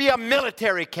have to be a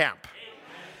military camp.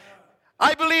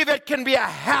 I believe it can be a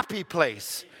happy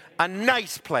place, a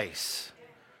nice place.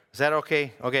 Is that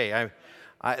okay? Okay,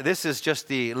 this is just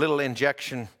the little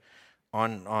injection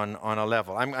on a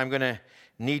level. I'm going to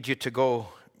need you to go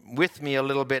with me a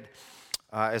little bit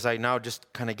as I now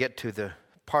just kind of get to the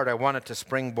part I wanted to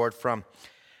springboard from.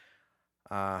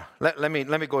 Let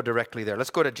me go directly there.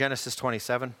 Let's go to Genesis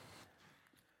 27.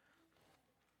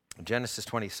 Genesis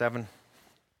 27.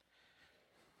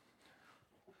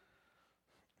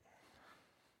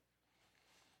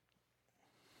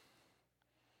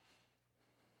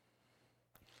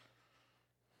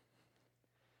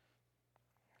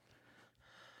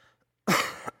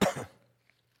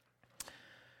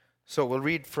 So we'll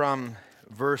read from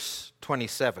verse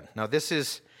 27. Now this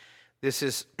is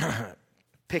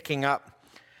picking up,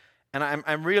 and I'm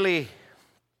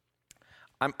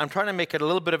trying to make it a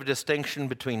little bit of a distinction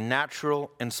between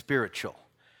natural and spiritual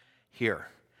here,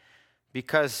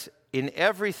 because in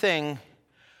everything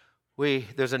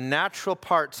there's a natural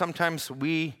part. Sometimes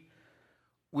we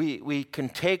can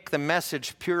take the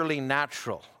message purely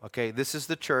natural. Okay, this is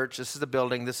the church, this is the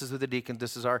building, this is the deacon,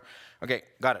 this is our. Okay,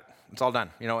 got it. It's all done,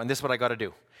 and this is what I got to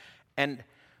do.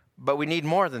 But we need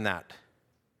more than that.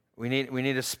 We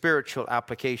need a spiritual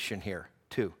application here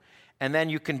too. And then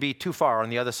you can be too far on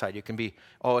the other side. You can be,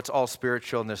 it's all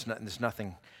spiritual and there's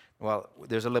nothing. Well,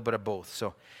 there's a little bit of both.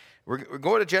 So we're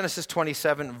going to Genesis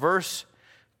 27, verse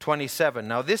 27.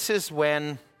 Now this is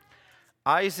when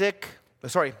Isaac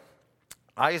is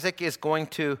going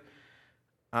to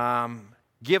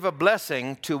give a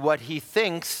blessing to what he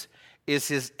thinks is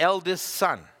his eldest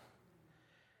son.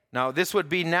 Now, this would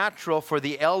be natural for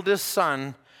the eldest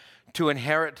son to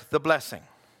inherit the blessing.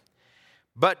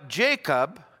 But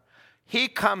Jacob, he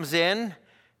comes in.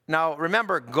 Now,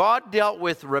 remember, God dealt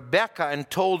with Rebekah and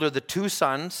told her the two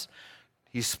sons.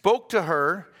 He spoke to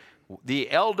her,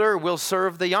 the elder will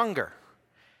serve the younger.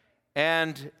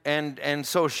 And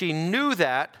so she knew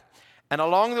that. And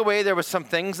along the way, there were some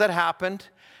things that happened.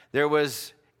 There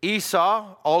was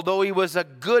Esau, although he was a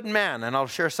good man, and I'll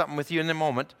share something with you in a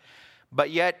moment, but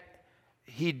yet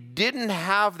he didn't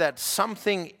have that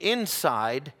something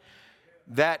inside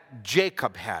that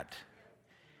Jacob had.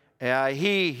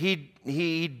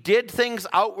 He did things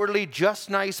outwardly just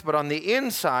nice, but on the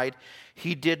inside,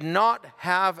 he did not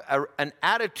have an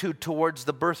attitude towards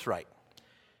the birthright.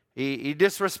 He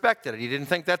disrespected it. He didn't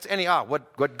think that's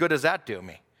what good does that do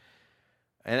me?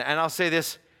 And I'll say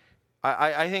this,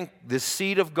 I think the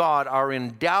seed of God are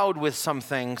endowed with some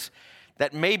things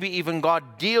that maybe even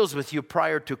God deals with you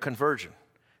prior to conversion.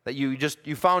 That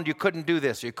you found you couldn't do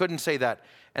this, you couldn't say that.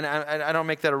 And I don't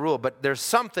make that a rule, but there's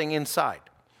something inside.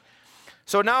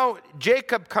 So now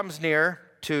Jacob comes near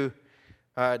to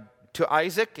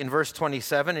Isaac in verse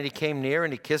 27, and he came near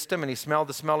and he kissed him, and he smelled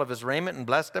the smell of his raiment and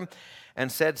blessed him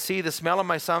and said, "See, the smell of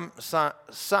my son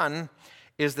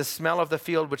is the smell of the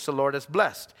field which the Lord has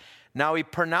blessed." Now he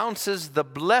pronounces the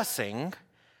blessing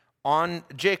on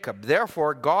Jacob.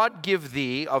 "Therefore God give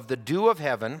thee of the dew of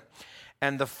heaven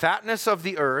and the fatness of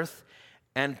the earth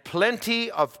and plenty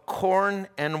of corn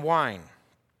and wine."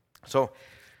 So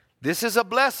this is a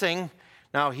blessing.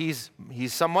 Now he's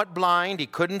somewhat blind, he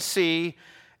couldn't see,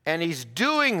 and he's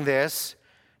doing this.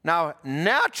 Now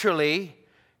naturally,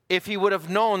 if he would have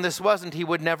known this wasn't, he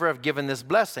would never have given this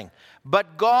blessing.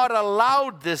 But God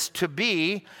allowed this to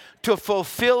be to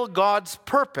fulfill God's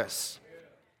purpose.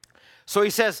 So he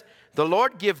says, "The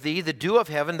Lord give thee the dew of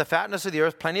heaven, the fatness of the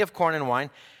earth, plenty of corn and wine."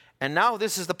 And now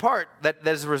this is the part that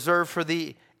is reserved for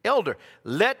the elder.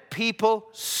 "Let people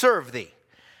serve thee.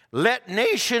 Let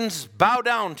nations bow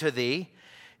down to thee.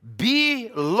 Be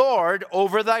Lord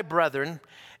over thy brethren,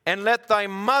 and let thy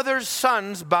mother's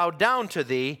sons bow down to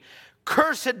thee.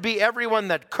 Cursed be everyone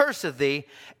that curseth thee,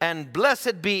 and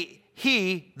blessed be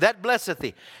he that blesseth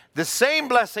thee." The same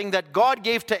blessing that God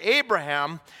gave to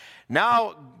Abraham,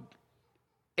 now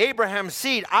Abraham's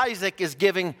seed, Isaac, is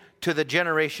giving to the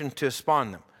generation to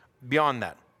spawn them. Beyond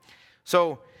that.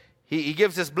 So he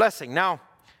gives this blessing. Now,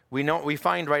 we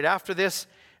find right after this,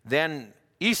 then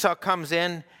Esau comes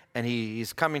in, and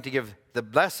he's coming to give the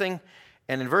blessing.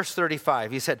 And in verse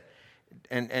 35, he said,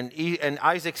 and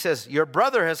Isaac says, "Your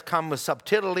brother has come with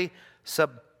subtlety,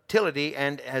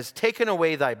 and has taken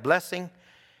away thy blessing."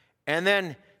 And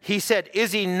then he said,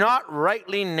 "Is he not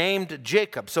rightly named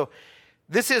Jacob?" So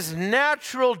this is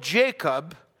natural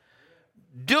Jacob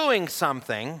doing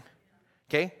something,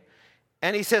 okay?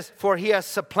 And he says, "For he has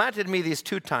supplanted me these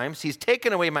 2 times. He's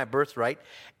taken away my birthright,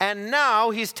 and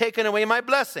now he's taken away my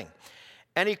blessing."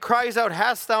 And he cries out,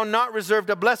 "Hast thou not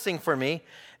reserved a blessing for me?"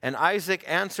 And Isaac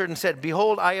answered and said,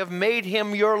 "Behold, I have made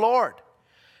him your Lord."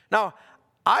 Now,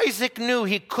 Isaac knew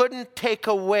he couldn't take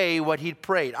away what he'd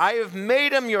prayed. "I have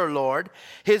made him your Lord.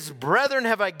 His brethren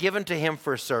have I given to him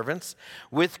for servants.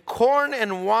 With corn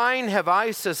and wine have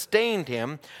I sustained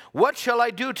him. What shall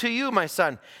I do to you, my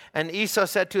son?" And Esau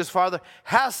said to his father,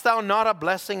 "Hast thou not a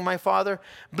blessing, my father?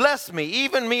 Bless me,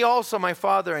 even me also, my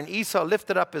father." And Esau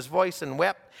lifted up his voice and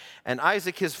wept. And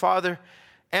Isaac his father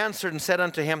answered and said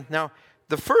unto him. Now,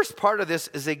 the first part of this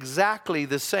is exactly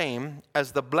the same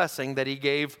as the blessing that he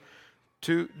gave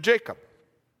to Jacob.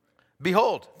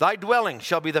 "Behold, thy dwelling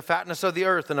shall be the fatness of the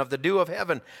earth and of the dew of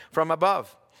heaven from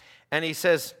above." And he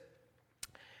says,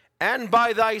 "And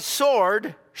by thy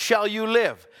sword shall you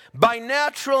live." By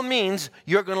natural means,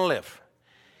 you're going to live.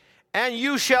 "And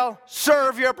you shall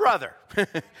serve your brother."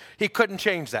 He couldn't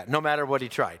change that, no matter what he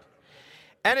tried.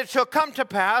 "And it shall come to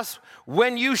pass,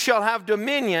 when you shall have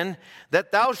dominion,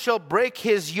 that thou shalt break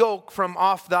his yoke from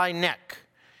off thy neck."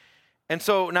 And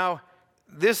so now,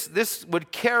 this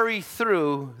would carry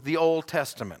through the Old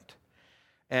Testament.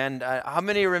 And how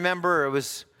many remember, it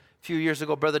was a few years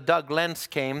ago, Brother Doug Lentz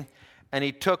came, and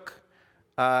he took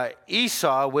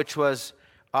Esau, which was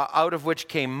out of which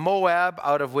came Moab,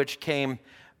 out of which came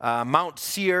Mount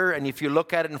Seir. And if you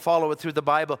look at it and follow it through the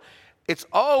Bible, it's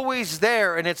always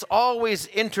there and it's always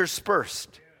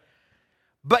interspersed.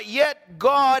 But yet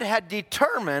God had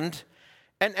determined,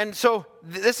 and so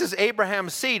this is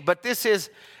Abraham's seed, but this is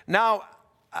now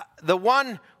the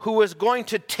one who is going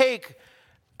to take,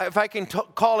 if I can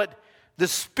call it, the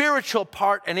spiritual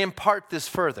part and impart this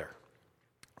further.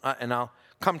 And I'll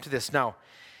come to this now.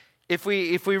 If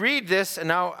we read this, and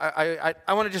now I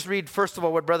want to just read first of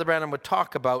all what Brother Branham would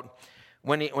talk about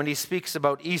when he speaks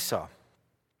about Esau.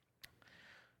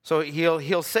 So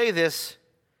he'll say this.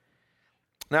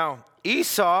 Now,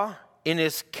 Esau in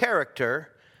his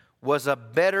character was a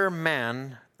better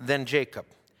man than Jacob,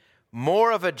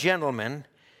 more of a gentleman.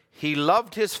 He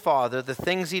loved his father, the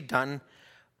things he'd done,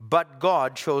 but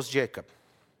God chose Jacob.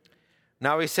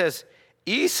 Now he says,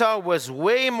 Esau was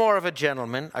way more of a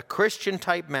gentleman, a Christian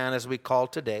type man as we call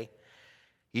today.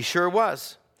 He sure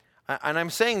was. And I'm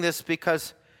saying this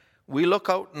because we look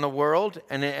out in the world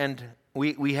and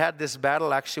we had this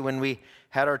battle actually when we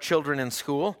had our children in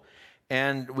school,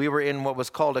 and we were in what was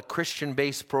called a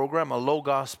Christian-based program, a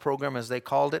Logos program as they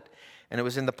called it, and it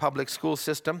was in the public school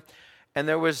system. And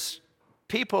there was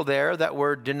people there that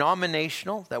were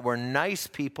denominational, that were nice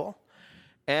people,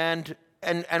 and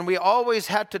we always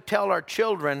had to tell our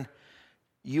children,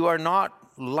 you are not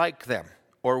like them,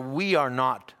 or we are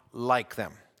not like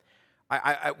them.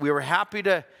 We were happy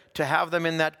to have them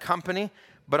in that company,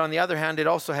 but on the other hand, it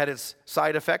also had its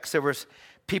side effects. There was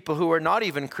people who were not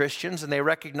even Christians, and they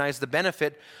recognized the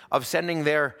benefit of sending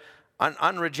their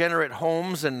unregenerate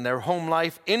homes and their home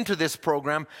life into this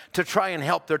program to try and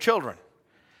help their children.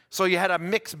 So you had a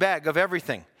mixed bag of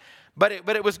everything. But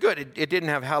it was good. It didn't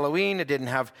have Halloween. It didn't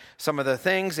have some of the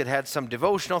things. It had some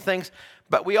devotional things.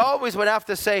 But we always would have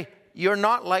to say, you're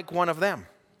not like one of them.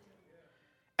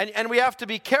 And we have to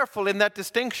be careful in that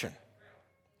distinction.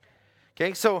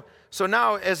 Okay, so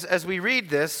now as we read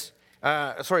this,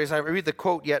 as I read the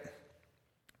quote yet,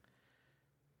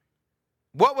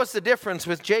 what was the difference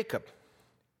with Jacob?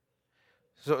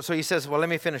 So he says, well, let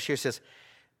me finish here. He says,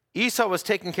 Esau was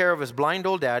taking care of his blind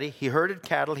old daddy. He herded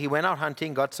cattle. He went out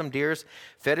hunting, got some deers,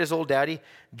 fed his old daddy.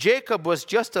 Jacob was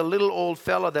just a little old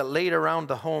fella that laid around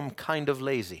the home kind of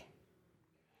lazy.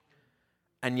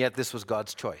 And yet this was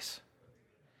God's choice.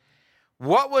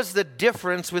 What was the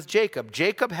difference with Jacob?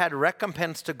 Jacob had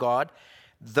recompense to God,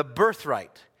 the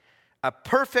birthright, a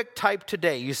perfect type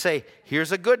today. You say,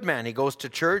 here's a good man. He goes to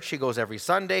church. He goes every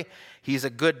Sunday. He's a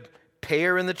good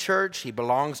payer in the church. He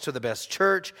belongs to the best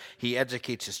church. He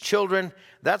educates his children.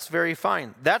 That's very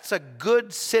fine. That's a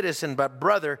good citizen. But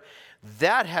brother,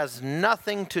 that has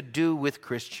nothing to do with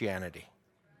Christianity.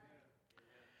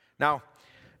 Now,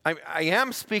 I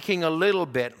am speaking a little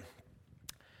bit,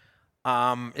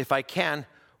 if I can.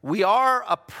 We are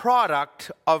a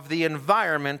product of the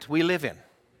environment we live in.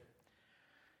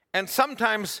 And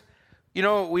sometimes,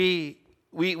 we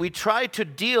try to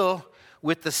deal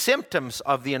with the symptoms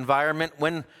of the environment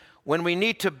when we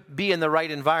need to be in the right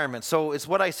environment. So it's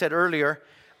what I said earlier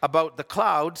about the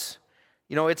clouds.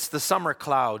 It's the summer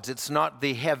clouds. It's not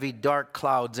the heavy, dark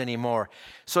clouds anymore.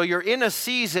 So you're in a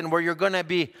season where you're going to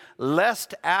be less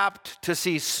apt to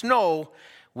see snow,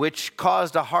 which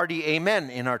caused a hearty amen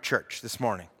in our church this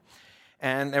morning.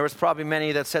 And there was probably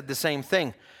many that said the same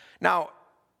thing. Now,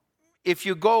 if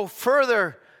you go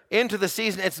further into the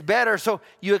season, it's better. So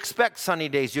you expect sunny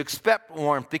days. You expect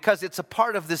warmth because it's a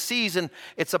part of the season.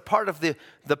 It's a part of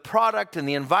the product and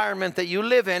the environment that you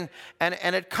live in,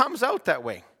 and it comes out that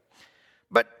way.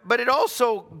 But it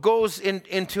also goes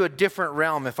into a different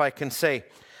realm, if I can say.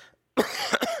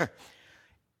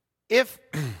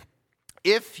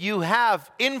 If you have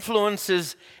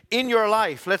influences in your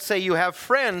life, let's say you have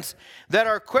friends that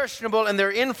are questionable and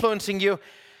they're influencing you,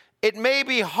 it may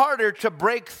be harder to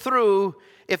break through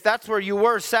if that's where you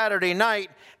were Saturday night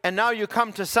and now you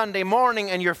come to Sunday morning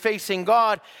and you're facing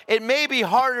God. It may be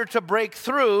harder to break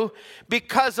through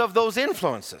because of those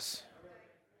influences.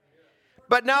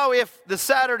 But now if the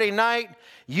Saturday night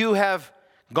you have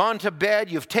gone to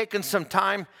bed, you've taken some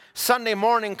time, Sunday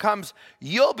morning comes,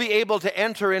 you'll be able to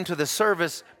enter into the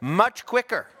service much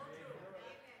quicker.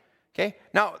 Okay?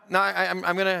 Now I'm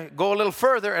going to go a little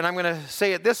further and I'm going to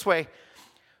say it this way.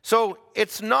 So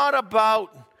it's not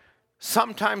about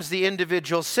sometimes the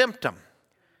individual symptom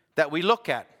that we look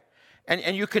at.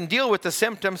 And you can deal with the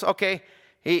symptoms. Okay,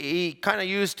 he kind of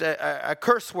used a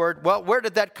curse word. Well, where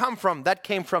did that come from? That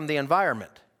came from the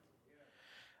environment.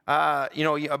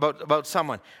 About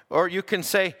someone. Or you can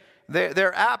say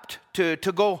they're apt to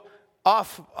go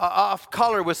off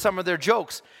color with some of their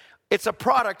jokes. It's a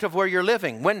product of where you're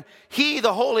living. When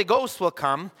the Holy Ghost will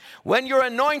come, when you're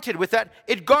anointed with that,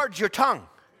 it guards your tongue.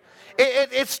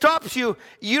 It stops you.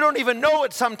 You don't even know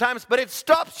it sometimes, but it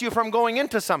stops you from going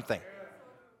into something.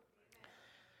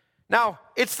 Now,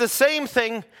 it's the same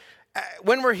thing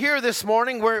when we're here this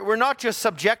morning. We're not just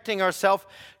subjecting ourselves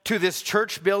to this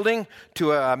church building,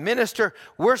 to a minister.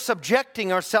 We're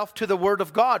subjecting ourselves to the Word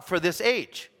of God for this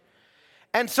age.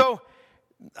 And so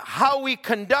how we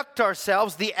conduct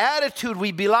ourselves, the attitude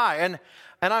we belie, and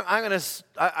I was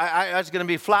going to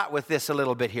be flat with this a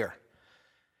little bit here.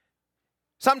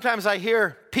 Sometimes I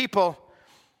hear people,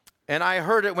 and I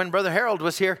heard it when Brother Harold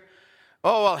was here,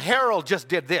 oh, well, Harold just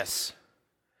did this.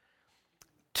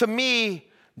 To me,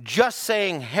 just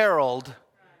saying Harold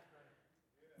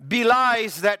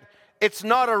belies that it's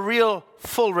not a real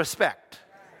full respect.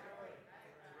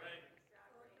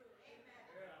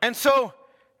 And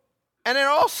it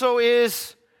also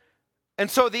is, and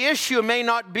so the issue may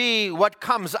not be what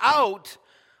comes out,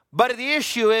 but the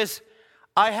issue is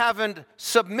I haven't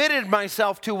submitted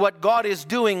myself to what God is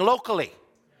doing locally.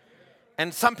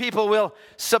 And some people will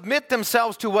submit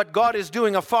themselves to what God is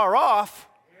doing afar off,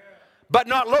 but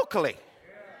not locally.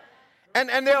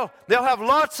 And they'll have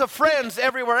lots of friends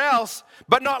everywhere else,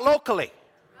 but not locally.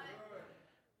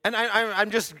 And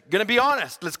I'm just going to be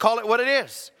honest. Let's call it what it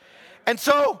is. And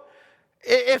so,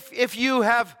 if you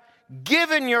have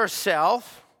given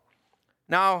yourself,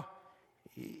 now,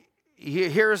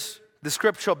 here's the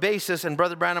scriptural basis, and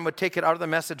Brother Branham would take it out of the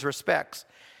Message Respects.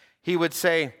 He would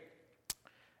say,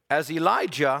 as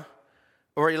Elisha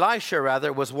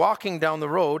was walking down the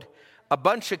road, a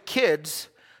bunch of kids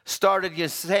started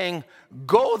saying,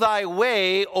 "Go thy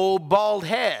way, O bald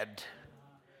head."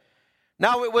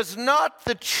 Now, it was not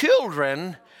the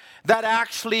children that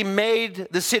actually made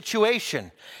the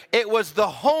situation. It was the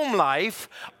home life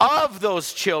of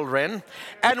those children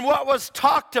and what was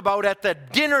talked about at the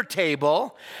dinner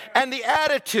table and the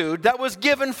attitude that was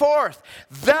given forth.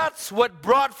 That's what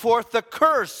brought forth the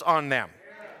curse on them.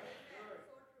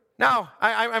 Now,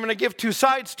 I'm going to give two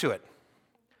sides to it.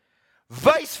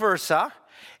 Vice versa,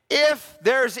 if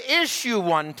there's issue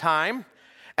one time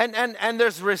and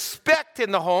there's respect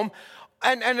in the home,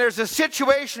 and there's a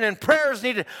situation and prayer is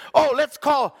needed. Oh, let's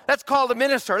call the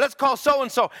minister. Let's call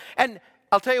so-and-so. And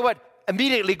I'll tell you what,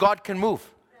 immediately God can move.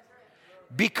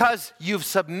 Because you've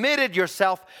submitted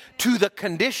yourself to the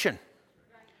condition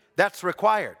that's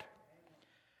required.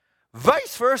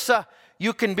 Vice versa,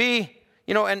 you can be,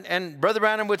 and Brother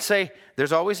Branham would say,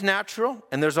 there's always natural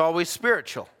and there's always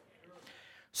spiritual.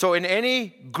 So in any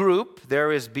group,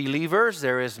 there is believers,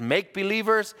 there is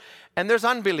make-believers, and there's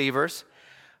unbelievers.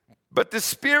 But the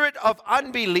spirit of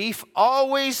unbelief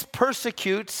always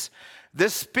persecutes the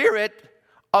spirit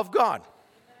of God.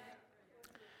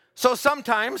 So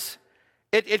sometimes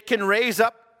it can raise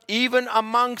up even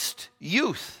amongst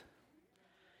youth.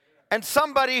 And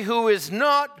somebody who is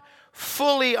not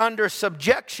fully under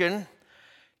subjection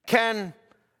can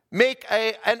make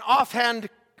an offhand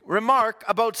remark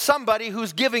about somebody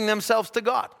who's giving themselves to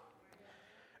God.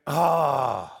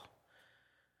 Oh,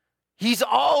 he's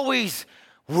always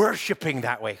worshiping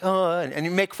that way. And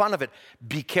you make fun of it.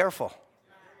 Be careful.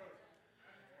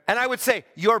 And I would say,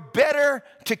 you're better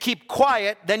to keep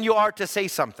quiet than you are to say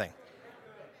something.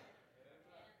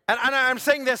 And I'm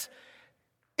saying this,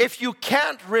 if you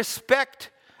can't respect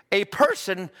a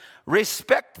person,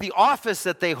 respect the office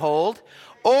that they hold,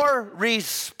 or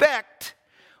respect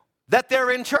that they're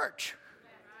in church.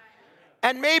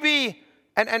 And maybe,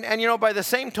 and by the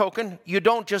same token, you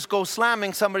don't just go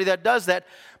slamming somebody that does that,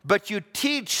 but you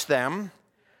teach them,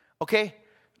 okay,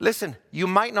 listen, you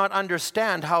might not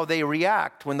understand how they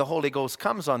react when the Holy Ghost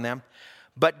comes on them,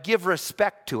 but give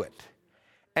respect to it.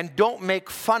 And don't make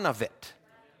fun of it.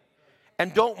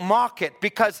 And don't mock it,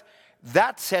 because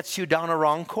that sets you down a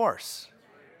wrong course.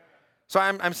 So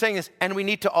I'm saying this, and we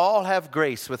need to all have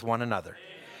grace with one another.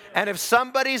 And if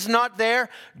somebody's not there,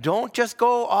 don't just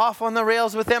go off on the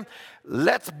rails with them.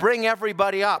 Let's bring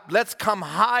everybody up. Let's come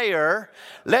higher.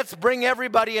 Let's bring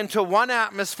everybody into one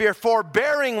atmosphere,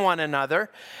 forbearing one another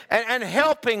and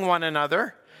helping one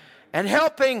another and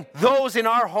helping those in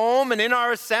our home and in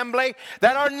our assembly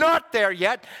that are not there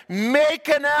yet. Make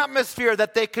an atmosphere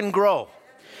that they can grow.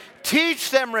 Teach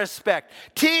them respect.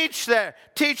 Teach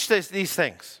these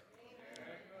things.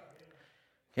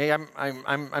 Okay,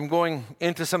 I'm going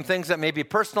into some things that may be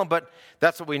personal, but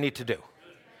that's what we need to do.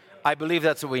 I believe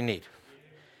that's what we need.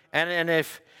 And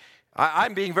if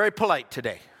I'm being very polite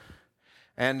today,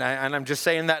 and I'm just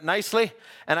saying that nicely,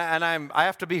 and I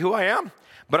have to be who I am.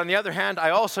 But on the other hand,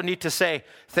 I also need to say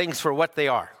things for what they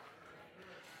are.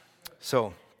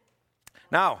 So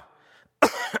now,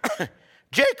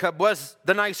 Jacob was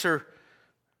the nicer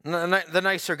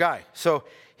guy. So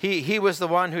he was the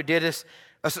one who did this.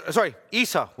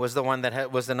 Esau was the one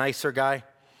that was the nicer guy.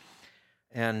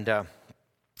 And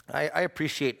I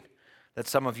appreciate that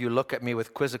some of you look at me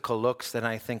with quizzical looks, then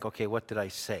I think, okay, what did I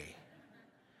say?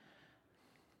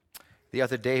 The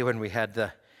other day when we had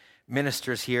the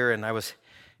ministers here and I was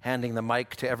handing the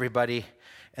mic to everybody,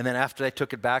 and then after I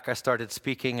took it back, I started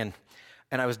speaking, and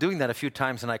I was doing that a few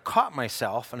times, and I caught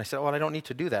myself, and I said, well, I don't need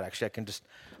to do that. Actually, I can just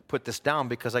put this down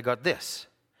because I got this.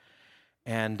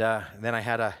 And then I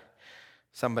had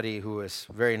somebody who was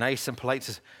very nice and polite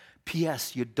says,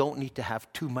 P.S., you don't need to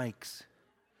have two mics.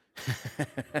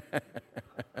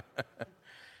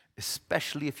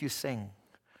 Especially if you sing.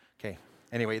 Okay,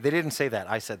 anyway, they didn't say that.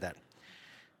 I said that.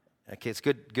 Okay, it's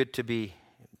good to be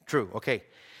true. Okay,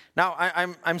 now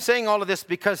I'm saying all of this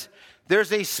because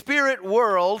there's a spirit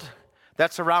world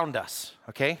that's around us,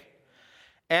 okay?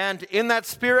 And in that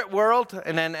spirit world,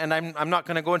 and I'm not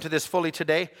going to go into this fully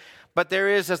today, but there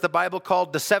is, as the Bible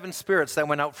called, the seven spirits that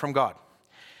went out from God.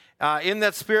 In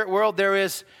that spirit world, there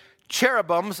is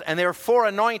cherubims, and there are 4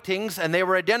 anointings, and they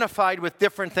were identified with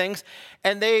different things.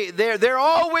 And they're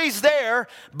always there,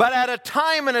 but at a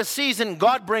time and a season,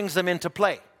 God brings them into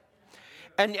play.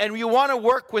 And you want to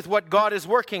work with what God is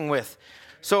working with.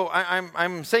 So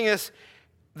I'm saying this.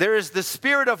 There is the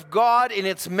Spirit of God in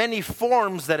its many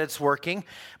forms that it's working,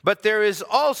 but there is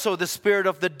also the spirit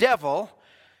of the devil,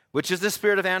 which is the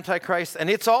spirit of Antichrist, and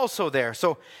it's also there.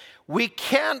 So we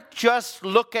can't just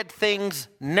look at things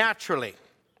naturally.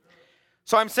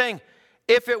 So I'm saying,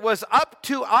 if it was up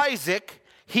to Isaac,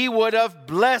 he would have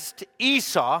blessed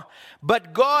Esau,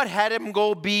 but God had him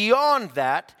go beyond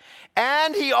that,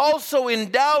 and he also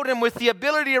endowed him with the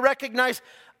ability to recognize,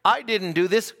 I didn't do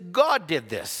this, God did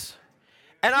this.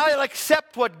 And I'll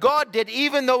accept what God did,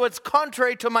 even though it's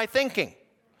contrary to my thinking.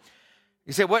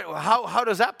 You say, how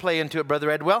does that play into it, Brother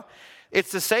Ed? Well,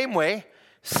 it's the same way.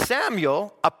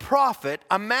 Samuel, a prophet,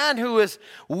 a man who is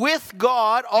with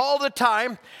God all the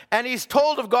time, and he's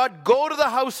told of God, go to the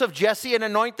house of Jesse and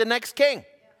anoint the next king.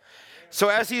 So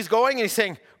as he's going, and he's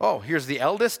saying, oh, here's the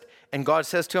eldest, and God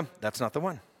says to him, that's not the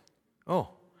one. Oh,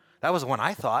 that was the one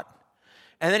I thought.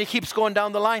 And then he keeps going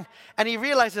down the line, and he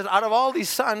realizes out of all these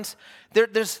sons,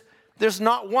 there's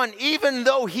not one, even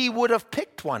though he would have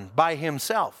picked one by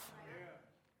himself.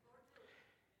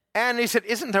 And he said,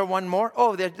 isn't there one more?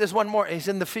 Oh, there's one more. He's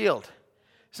in the field.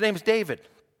 His name's David.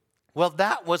 Well,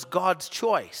 that was God's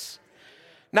choice.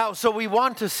 Now, so we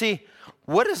want to see,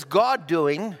 what is God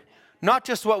doing, not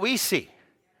just what we see.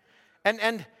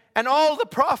 And all the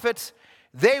prophets,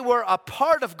 they were a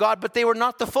part of God, but they were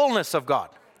not the fullness of God.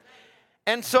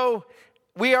 And so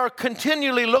we are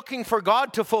continually looking for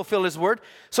God to fulfill His word.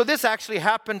 So this actually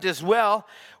happened as well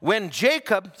when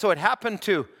Jacob, so it happened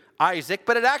to Isaac,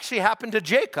 but it actually happened to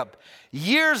Jacob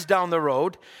years down the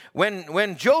road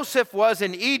when Joseph was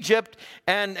in Egypt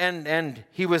and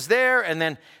he was there, and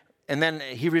then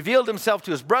he revealed himself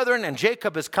to his brethren, and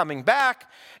Jacob is coming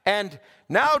back, and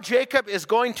now Jacob is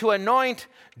going to anoint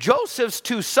Joseph's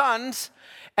 2 sons.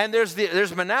 And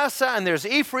there's Manasseh and there's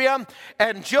Ephraim,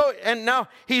 and now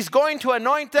he's going to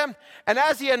anoint them. And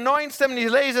as he anoints them and he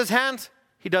lays his hands,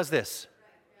 he does this.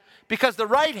 Because the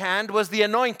right hand was the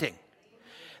anointing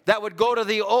that would go to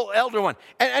the elder one.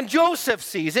 And Joseph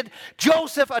sees it.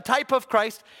 Joseph, a type of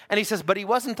Christ. And he says, but he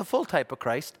wasn't the full type of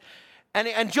Christ.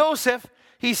 And Joseph,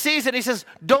 he sees it. He says,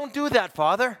 don't do that,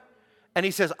 Father. And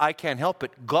he says, I can't help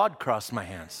it. God crossed my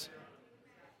hands.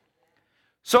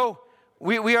 So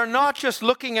we are not just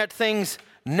looking at things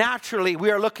naturally,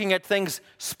 we are looking at things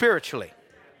spiritually.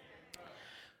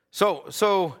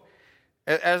 So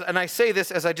and I say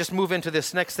this as I just move into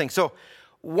this next thing. So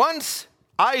once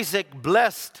Isaac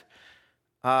blessed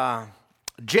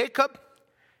Jacob,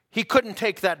 he couldn't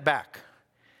take that back.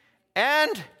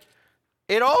 And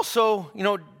it also,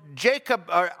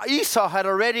 Esau had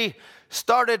already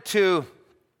started to,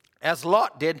 as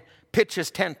Lot did, pitch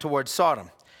his tent towards Sodom.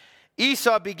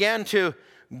 Esau began to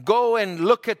go and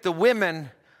look at the women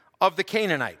of the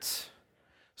Canaanites.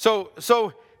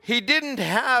 So he didn't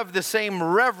have the same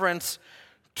reverence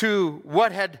to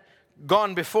what had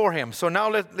gone before him. So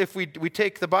now if we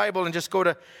take the Bible and just go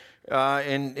to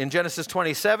in Genesis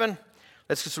 27,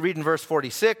 let's just read in verse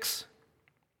 46.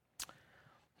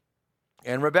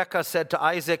 And Rebekah said to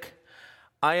Isaac,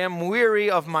 I am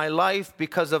weary of my life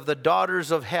because of the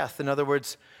daughters of Heth. In other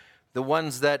words, the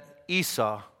ones that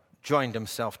Esau joined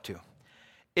himself to.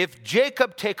 If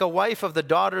Jacob take a wife of the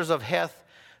daughters of Heth,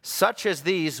 such as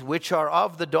these, which are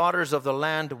of the daughters of the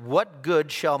land, what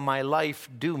good shall my life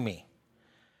do me?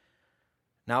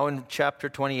 Now in chapter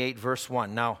 28, verse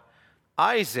 1. Now,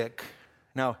 Isaac,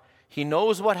 he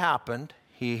knows what happened.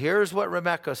 He hears what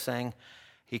Rebekah's saying.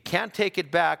 He can't take it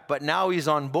back, but now he's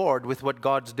on board with what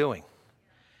God's doing.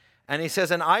 And he says,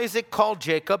 and Isaac called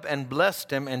Jacob and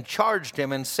blessed him and charged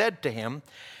him and said to him,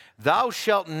 thou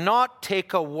shalt not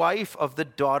take a wife of the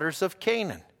daughters of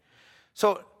Canaan.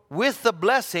 So with the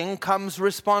blessing comes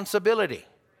responsibility.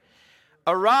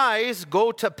 Arise,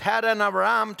 go to Paddan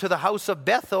Aram, to the house of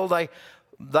Bethuel,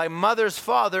 thy mother's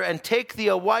father, and take thee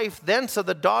a wife thence of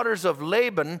the daughters of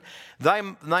Laban,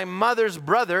 thy mother's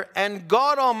brother, and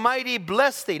God Almighty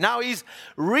bless thee. Now he's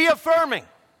reaffirming.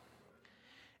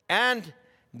 And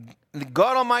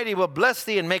God Almighty will bless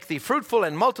thee and make thee fruitful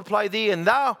and multiply thee, and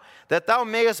that thou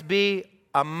mayest be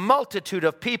a multitude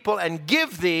of people, and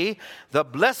give thee the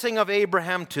blessing of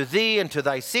Abraham to thee and to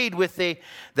thy seed with thee,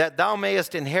 that thou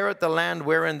mayest inherit the land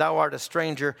wherein thou art a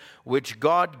stranger, which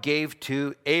God gave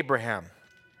to Abraham.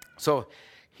 So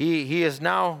he is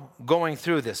now going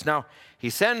through this. Now he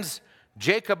sends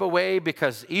Jacob away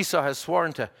because Esau has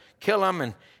sworn to kill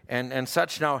him and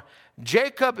such. Now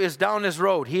Jacob is down his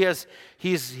road.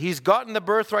 He's gotten the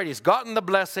birthright, he's gotten the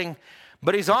blessing,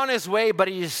 but he's on his way, but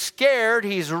he's scared,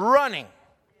 he's running.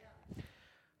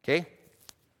 Okay?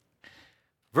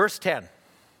 Verse 10.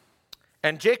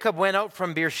 And Jacob went out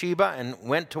from Beersheba and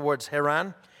went towards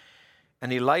Haran,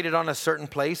 and he lighted on a certain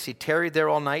place. He tarried there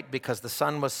all night because the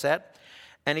sun was set.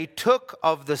 And he took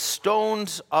of the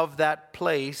stones of that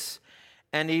place,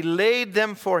 and he laid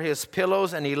them for his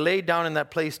pillows, and he lay down in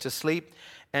that place to sleep.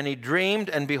 And he dreamed,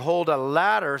 and behold, a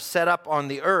ladder set up on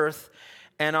the earth,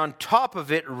 and on top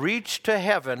of it reached to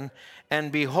heaven,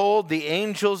 and behold, the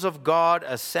angels of God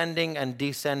ascending and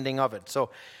descending of it. So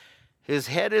his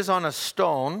head is on a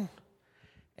stone,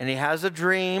 and he has a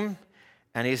dream,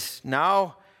 and it's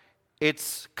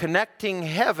connecting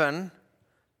heaven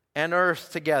and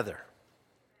earth together.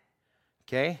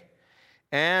 Okay?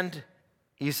 And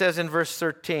he says in verse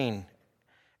 13,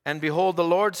 and behold, the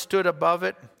Lord stood above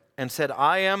it and said,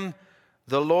 I am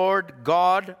the Lord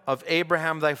God of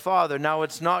Abraham thy father. Now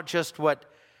it's not just what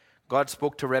God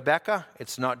spoke to Rebekah.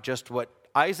 It's not just what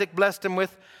Isaac blessed him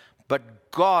with,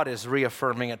 but God is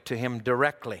reaffirming it to him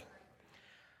directly.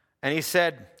 And he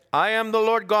said, I am the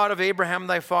Lord God of Abraham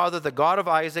thy father, the God of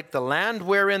Isaac. The land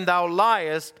wherein thou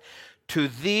liest, to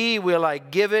thee will I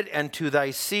give it, and to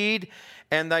thy seed.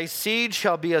 And thy seed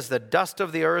shall be as the dust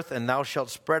of the earth, and thou shalt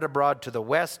spread abroad to the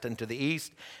west, and to the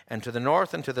east, and to the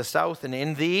north, and to the south. And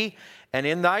in thee and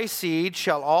in thy seed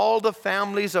shall all the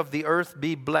families of the earth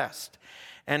be blessed.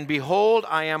 And behold,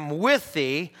 I am with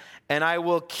thee, and I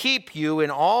will keep you in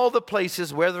all the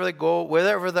places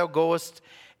wherever thou goest,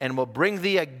 and will bring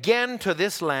thee again to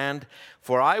this land,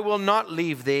 for I will not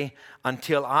leave thee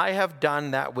until I have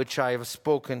done that which I have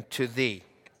spoken to thee.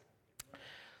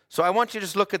 So I want you to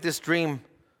just look at this dream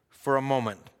for a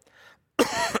moment.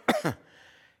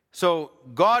 So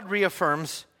God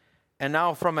reaffirms, and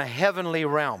now from a heavenly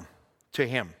realm to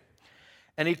him.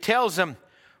 And he tells him,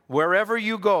 wherever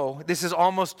you go, this is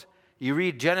almost, you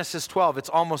read Genesis 12, it's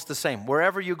almost the same.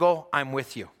 Wherever you go, I'm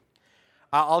with you.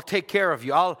 I'll take care of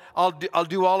you. I'll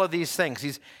do all of these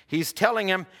things. He's telling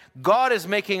him God is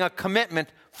making a commitment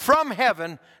from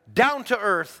heaven down to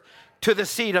earth to the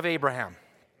seed of Abraham.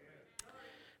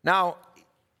 Now,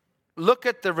 look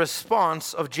at the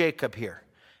response of Jacob here.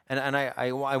 And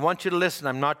I want you to listen.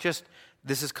 I'm not just,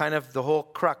 this is kind of the whole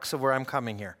crux of where I'm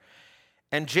coming here.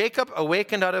 And Jacob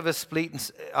awakened out of his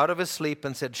sleep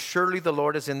and said, surely the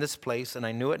Lord is in this place, and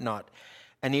I knew it not.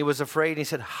 And he was afraid. He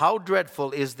said, how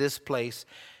dreadful is this place?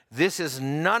 This is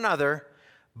none other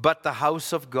but the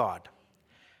house of God.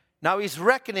 Now he's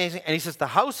recognizing, and he says, the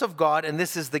house of God, and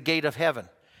this is the gate of heaven.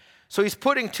 So he's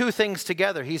putting two things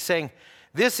together. He's saying,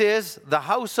 this is the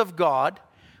house of God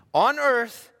on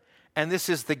earth, and this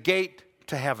is the gate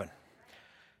to heaven.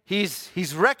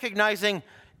 He's recognizing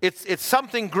it's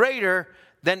something greater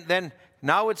than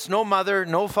now it's no mother,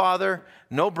 no father,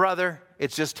 no brother.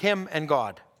 It's just him and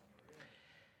God.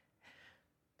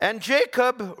 And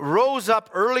Jacob rose up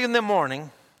early in the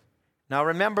morning. Now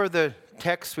remember the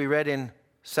text we read in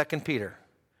 2 Peter.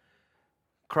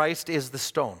 Christ is the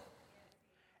stone,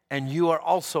 and you are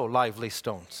also lively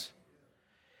stones.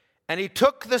 And he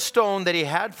took the stone that he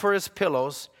had for his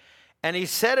pillows, and he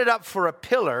set it up for a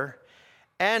pillar,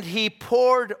 and he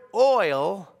poured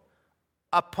oil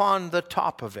upon the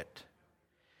top of it.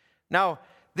 Now,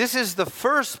 this is the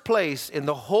first place in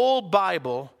the whole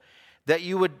Bible that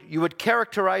you would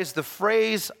characterize the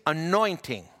phrase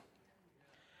anointing.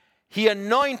 He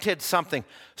anointed something.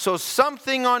 So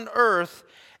something on earth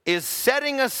is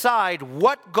setting aside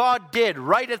what God did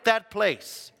right at that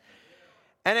place.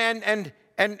 And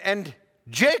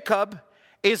Jacob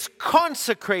is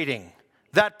consecrating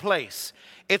that place.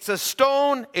 It's a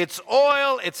stone, it's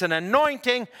oil, it's an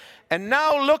anointing. And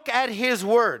now look at his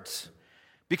words.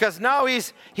 Because now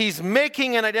he's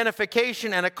making an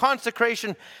identification and a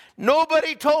consecration.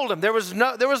 Nobody told him. There was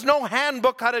no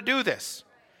handbook how to do this.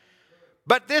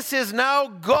 But this is now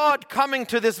God coming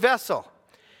to this vessel.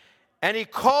 And he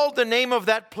called the name of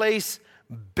that place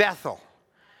Bethel,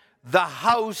 the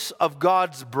house of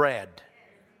God's bread.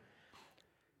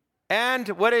 And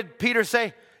what did Peter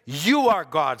say? You are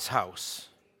God's house.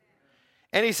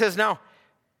 And he says now,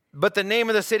 but the name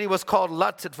of the city was called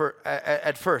Luz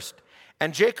at first.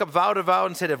 And Jacob vowed a vow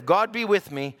and said, if God be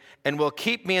with me and will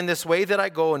keep me in this way that I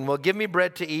go and will give me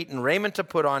bread to eat and raiment to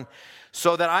put on,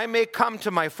 so that I may come to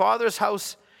my father's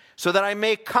house, so that I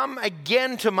may come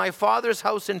again to my father's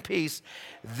house in peace,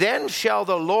 then shall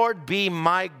the Lord be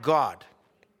my God.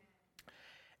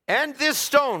 And this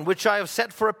stone which I have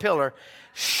set for a pillar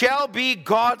shall be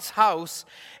God's house,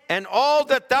 and all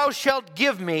that thou shalt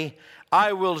give me,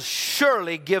 I will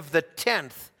surely give the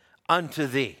tenth unto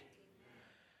thee.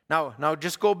 Now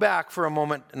just go back for a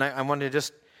moment, and I want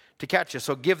to catch you.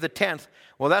 So give the 10th.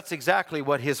 Well, that's exactly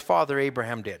what his father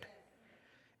Abraham did.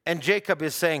 And Jacob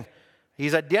is saying,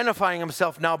 he's identifying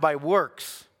himself now by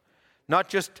works, not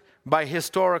just by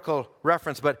historical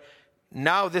reference, but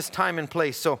now this time and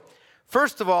place. So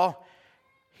first of all,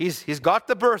 he's got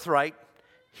the birthright,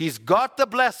 he's got the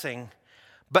blessing,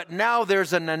 but now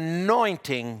there's an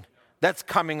anointing that's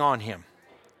coming on him.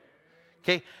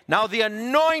 Okay, now the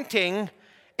anointing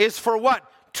is for what?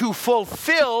 To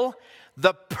fulfill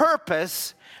the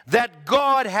purpose that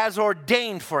God has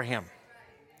ordained for him.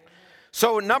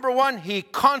 So number one, he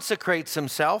consecrates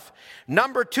himself.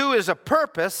 Number two is a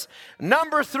purpose.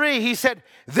 Number three, he said,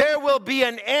 there will be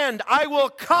an end. I will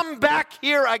come back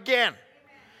here again.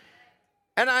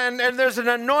 And there's an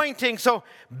anointing. So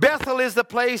Bethel is the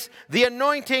place. The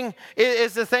anointing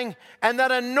is the thing. And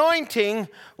that anointing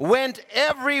went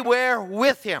everywhere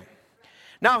with him.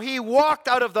 Now, he walked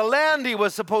out of the land he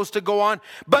was supposed to go on,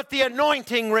 but the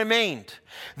anointing remained.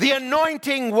 The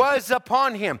anointing was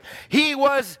upon him. He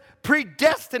was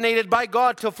predestinated by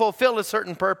God to fulfill a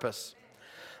certain purpose.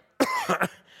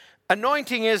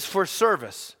 Anointing is for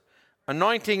service.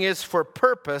 Anointing is for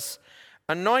purpose.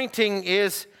 Anointing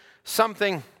is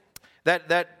something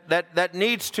that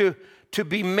needs to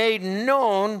be made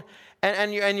known,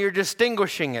 and you're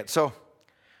distinguishing it. So,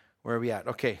 where are we at?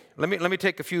 Okay, let me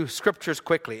take a few scriptures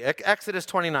quickly. Exodus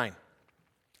 29.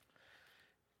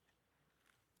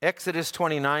 Exodus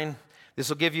 29. This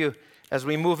will give you, as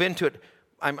we move into it,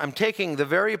 I'm taking the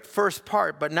very first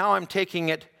part, but now I'm taking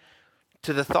it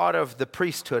to the thought of the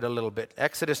priesthood a little bit.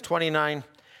 Exodus 29,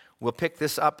 we'll pick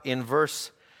this up in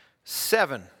verse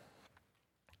 7.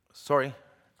 Sorry,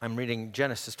 I'm reading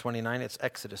Genesis 29. It's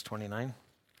Exodus 29.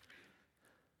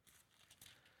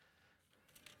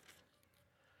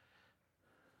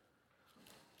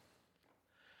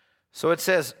 So it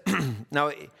says,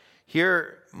 now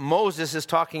here Moses is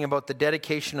talking about the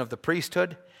dedication of the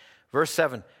priesthood. Verse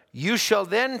 7, you shall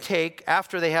then take,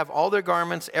 after they have all their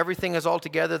garments, everything is all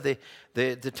together,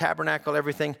 the tabernacle,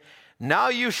 everything. Now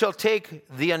you shall take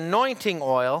the anointing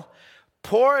oil,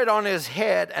 pour it on his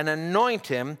head and anoint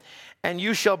him, and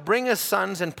you shall bring his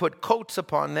sons and put coats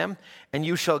upon them, and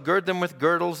you shall gird them with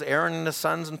girdles, Aaron and his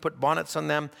sons, and put bonnets on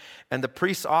them, and the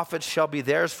priest's office shall be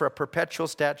theirs for a perpetual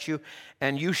statute,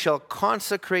 and you shall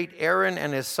consecrate Aaron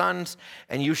and his sons,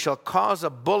 and you shall cause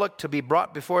a bullock to be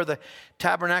brought before the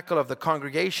tabernacle of the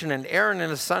congregation, and Aaron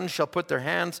and his sons shall put their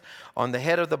hands on the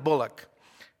head of the bullock.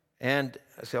 And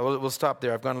so we'll stop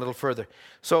there. I've gone a little further.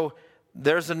 So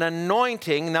there's an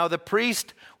anointing. Now the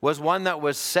priest was one that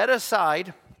was set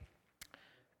aside.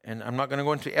 And I'm not going to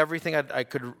go into everything. I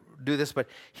could do this, but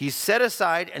he's set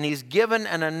aside and he's given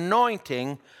an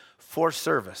anointing for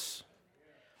service.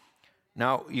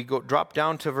 Now you drop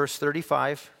down to verse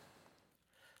 35.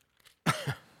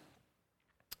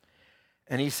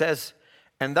 And he says,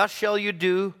 and thus shall you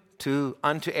do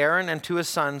unto Aaron and to his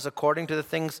sons according to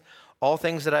all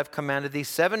things that I've commanded thee.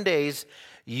 7 days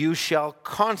you shall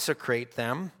consecrate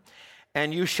them,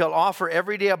 and you shall offer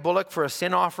every day a bullock for a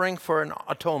sin offering for an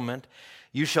atonement.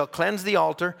 You shall cleanse the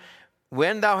altar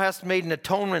when thou hast made an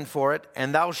atonement for it,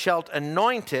 and thou shalt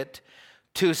anoint it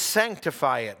to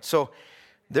sanctify it. So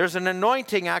there's an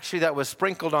anointing actually that was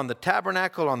sprinkled on the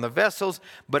tabernacle, on the vessels,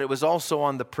 but it was also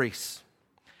on the priests.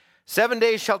 7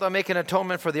 days shalt thou make an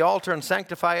atonement for the altar and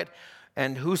sanctify it,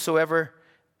 and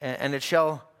it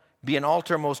shall be an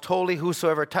altar most holy.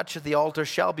 Whosoever toucheth the altar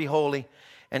shall be holy.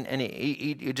 And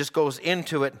he just goes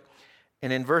into it.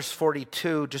 And in verse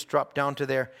 42, just drop down to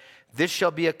there. This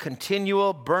shall be a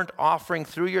continual burnt offering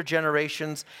through your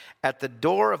generations at the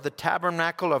door of the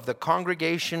tabernacle of the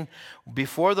congregation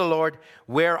before the Lord,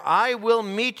 where I will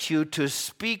meet you to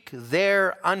speak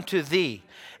there unto thee.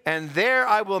 And there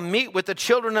I will meet with the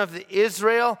children of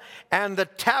Israel, and the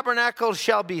tabernacle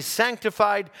shall be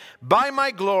sanctified by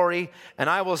my glory, and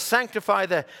I will sanctify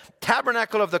the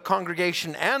tabernacle of the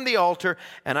congregation and the altar,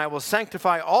 and I will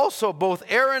sanctify also both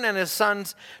Aaron and his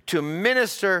sons to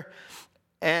minister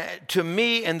to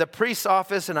me in the priest's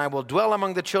office, and I will dwell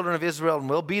among the children of Israel and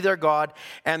will be their God.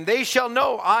 And they shall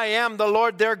know I am the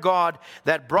Lord their God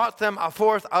that brought them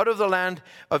forth out of the land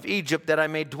of Egypt, that I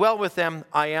may dwell with them.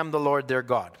 I am the Lord their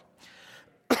God.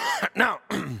 Now,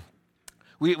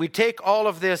 we take all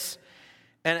of this,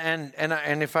 and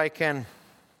if I can,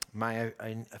 I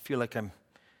feel like I'm,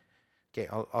 okay,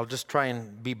 I'll just try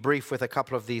and be brief with a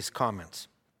couple of these comments.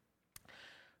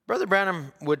 Brother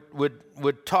Branham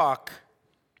would talk,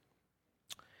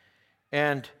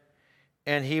 and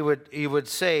he would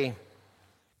say,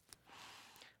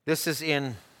 this is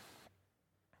in,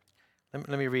 let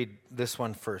me read this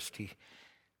one first.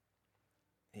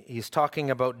 he's talking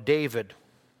about David.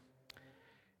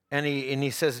 And he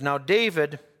says, now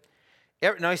David,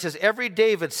 he says, every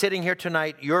David sitting here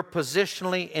tonight, you're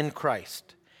positionally in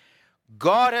Christ.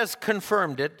 God has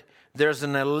confirmed it. There's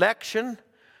an election,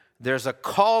 there's a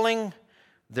calling,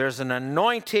 there's an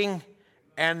anointing,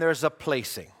 and there's a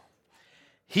placing.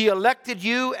 He elected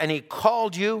you and he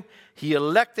called you. He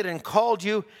elected and called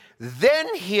you.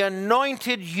 Then he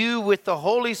anointed you with the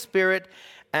Holy Spirit,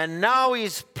 and now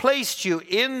he's placed you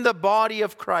in the body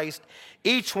of Christ.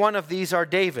 Each one of these are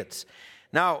David's.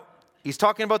 Now, he's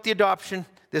talking about the adoption.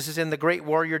 This is in the great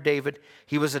warrior David.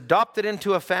 He was adopted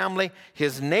into a family.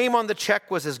 His name on the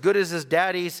check was as good as his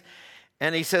daddy's.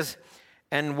 And he says,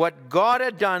 and what God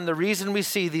had done, the reason we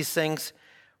see these things,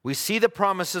 we see the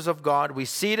promises of God. We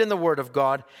see it in the Word of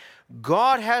God.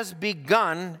 God has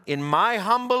begun, in my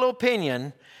humble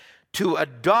opinion, to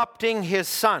adopting his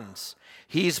sons.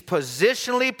 He's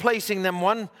positionally placing them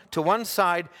one to one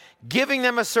side, giving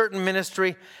them a certain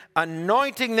ministry,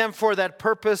 anointing them for that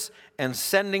purpose, and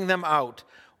sending them out.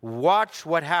 Watch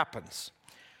what happens.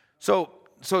 So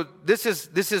this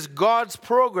is God's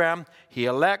program. He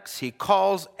elects, he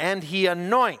calls, and he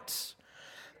anoints.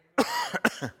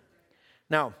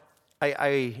 Now,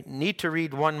 I need to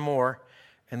read one more,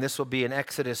 and this will be in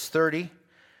Exodus 30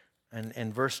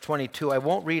 and verse 22. I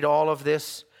won't read all of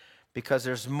this because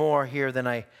there's more here than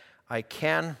I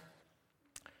can.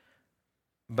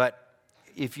 But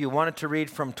if you wanted to read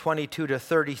from 22 to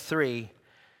 33,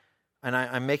 and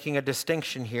I'm making a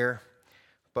distinction here,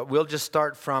 but we'll just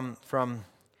start from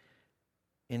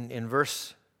in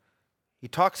verse, he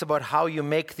talks about how you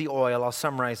make the oil. I'll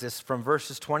summarize this from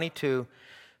verses 22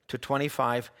 to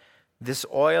 25. This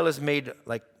oil is made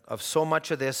like of so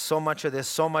much of this, so much of this,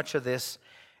 so much of this,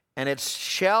 and it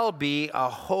shall be a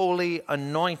holy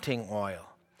anointing oil.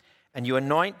 And you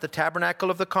anoint the tabernacle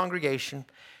of the congregation.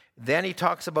 Then he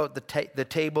talks about the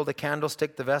table, the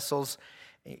candlestick, the vessels.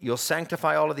 You'll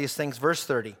sanctify all of these things. Verse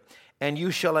 30. And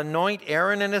you shall anoint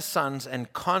Aaron and his sons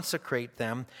and consecrate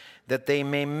them, that they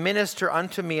may minister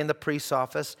unto me in the priest's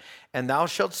office. And thou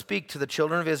shalt speak to the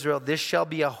children of Israel, this shall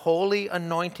be a holy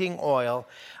anointing oil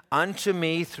unto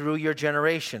me through your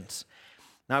generations.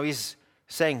 Now he's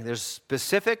saying there's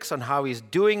specifics on how he's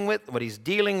doing with, what he's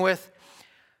dealing with.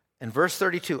 In verse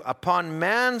 32, upon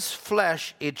man's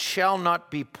flesh it shall not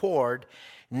be poured,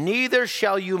 neither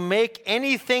shall you make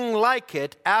anything like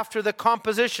it after the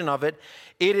composition of it.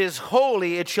 It is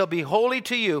holy, it shall be holy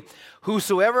to you.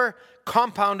 Whosoever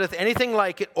compoundeth anything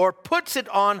like it or puts it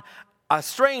on a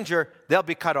stranger, they'll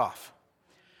be cut off.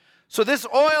 So this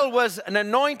oil was an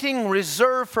anointing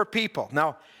reserved for people.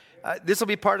 Now, this will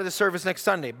be part of the service next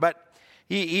Sunday, but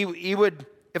he would,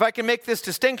 if I can make this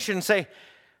distinction, say,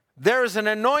 there's an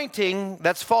anointing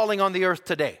that's falling on the earth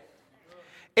today.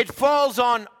 It falls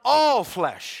on all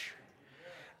flesh.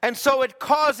 And so it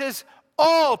causes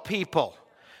all people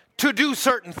to do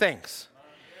certain things.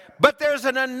 But there's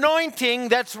an anointing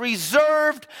that's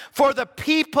reserved for the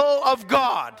people of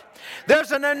God.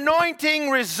 There's an anointing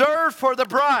reserved for the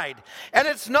bride. And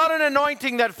it's not an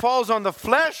anointing that falls on the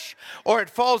flesh or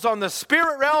it falls on the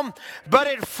spirit realm, but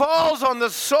it falls on the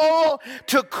soul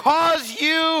to cause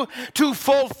you to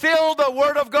fulfill the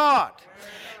word of God.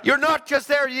 You're not just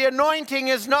there. The anointing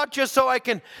is not just so I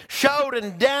can shout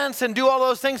and dance and do all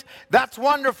those things. That's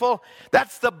wonderful.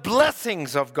 That's the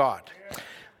blessings of God.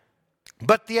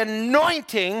 But the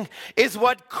anointing is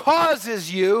what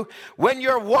causes you when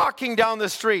you're walking down the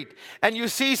street and you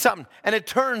see something and it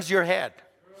turns your head.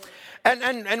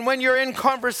 And when you're in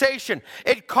conversation,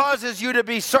 it causes you to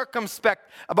be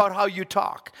circumspect about how you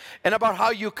talk and about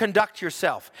how you conduct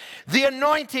yourself. The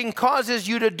anointing causes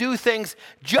you to do things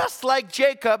just like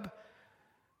Jacob,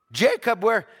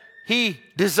 where he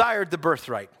desired the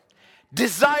birthright,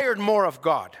 desired more of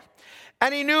God.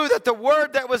 And he knew that the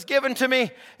word that was given to me,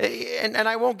 and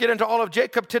I won't get into all of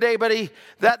Jacob today, but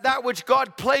that which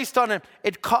God placed on him,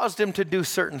 it caused him to do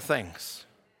certain things.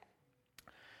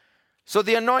 So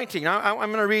the anointing, now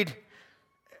I'm going to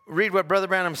read what Brother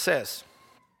Branham says.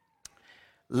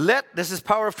 This is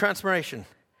power of transformation.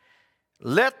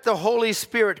 Let the Holy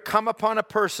Spirit come upon a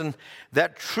person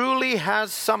that truly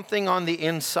has something on the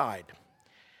inside.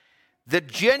 The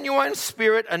genuine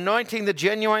spirit anointing the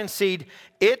genuine seed,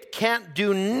 it can't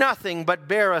do nothing but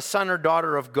bear a son or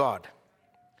daughter of God.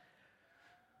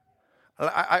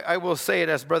 I will say it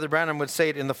as Brother Branham would say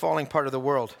it in the falling part of the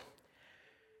world.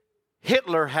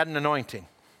 Hitler had an anointing.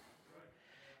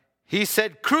 He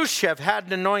said Khrushchev had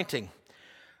an anointing.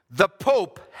 The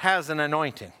Pope has an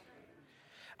anointing.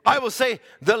 I will say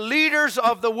the leaders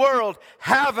of the world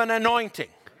have an anointing.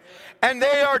 And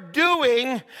they are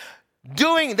doing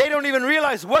They don't even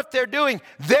realize what they're doing.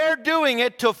 They're doing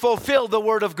it to fulfill the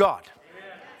Word of God.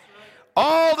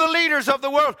 All the leaders of the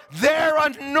world, they're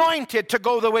anointed to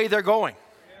go the way they're going.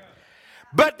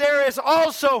 But there is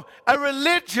also a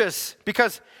religious,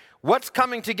 because what's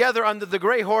coming together under the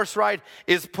gray horse ride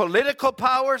is political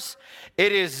powers,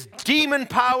 it is demon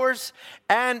powers,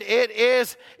 and it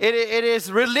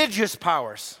is religious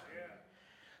powers.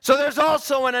 So there's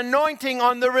also an anointing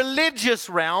on the religious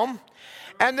realm,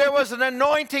 and there was an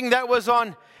anointing that was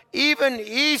on even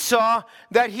Esau,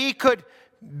 that he could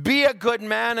be a good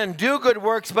man and do good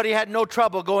works, but he had no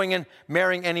trouble going and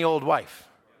marrying any old wife.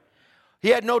 He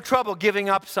had no trouble giving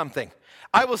up something.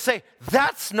 I will say,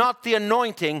 that's not the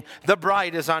anointing the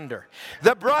bride is under.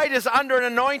 The bride is under an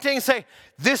anointing, say,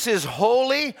 this is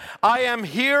holy. I am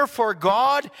here for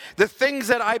God. The things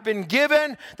that I've been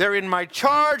given, they're in my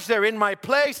charge, they're in my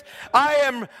place.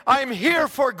 I'm here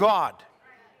for God.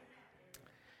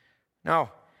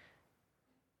 Now,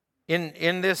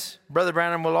 in this, Brother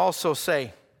Branham will also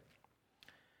say,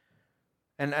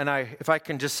 and if I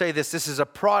can just say this is a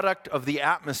product of the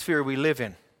atmosphere we live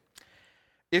in.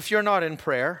 If you're not in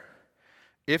prayer,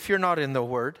 if you're not in the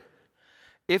Word,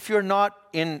 if you're not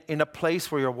in a place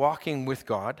where you're walking with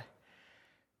God,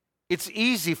 it's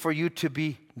easy for you to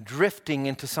be drifting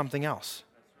into something else.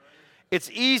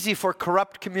 It's easy for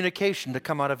corrupt communication to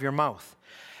come out of your mouth.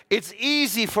 It's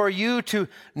easy for you to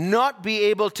not be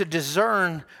able to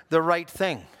discern the right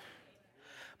thing.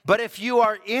 But if you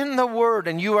are in the Word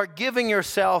and you are giving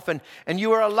yourself and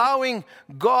you are allowing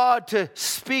God to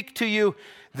speak to you,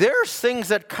 there's things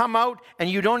that come out and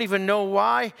you don't even know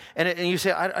why. And you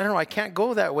say, I don't know, I can't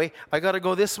go that way. I got to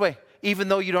go this way, even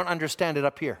though you don't understand it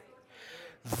up here.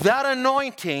 That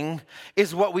anointing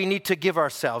is what we need to give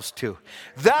ourselves to.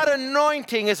 That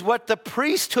anointing is what the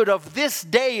priesthood of this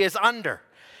day is under.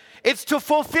 It's to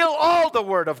fulfill all the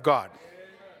Word of God.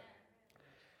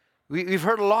 We've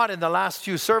heard a lot in the last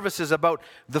few services about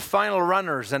the final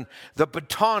runners and the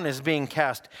baton is being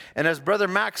cast. And as Brother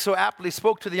Max so aptly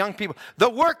spoke to the young people, the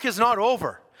work is not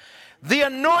over. The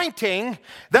anointing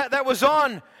that was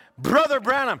on Brother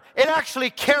Branham, it actually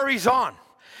carries on.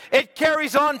 It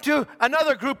carries on to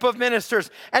another group of ministers,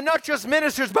 and not just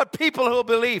ministers, but people who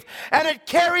believe. And it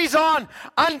carries on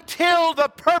until the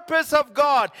purpose of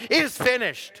God is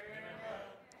finished.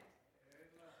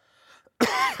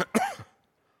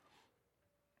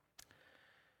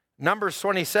 Numbers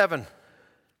 27. If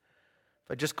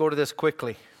I just go to this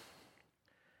quickly.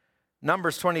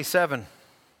 Numbers 27.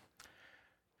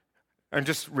 I'm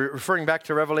just referring back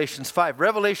to Revelations 5.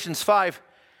 Revelations 5,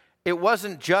 it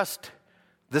wasn't just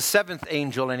the seventh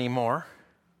angel anymore,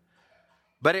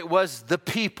 but it was the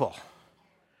people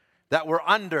that were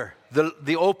under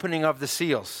the opening of the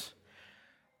seals.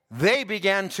 They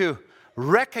began to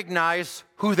recognize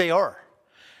who they are.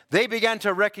 They began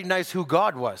to recognize who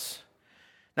God was.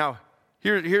 Now,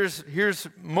 here's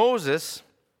Moses,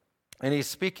 and he's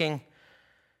speaking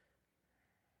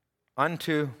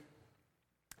unto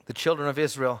the children of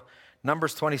Israel.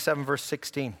 Numbers 27, verse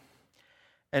 16.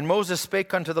 And Moses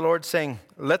spake unto the Lord, saying,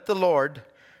 Let the Lord,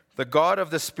 the God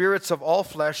of the spirits of all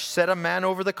flesh, set a man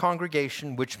over the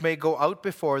congregation, which may go out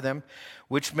before them,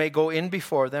 which may go in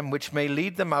before them, which may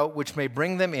lead them out, which may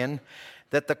bring them in,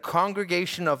 that the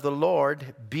congregation of the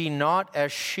Lord be not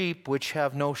as sheep which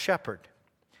have no shepherd.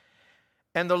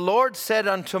 And the Lord said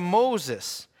unto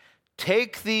Moses,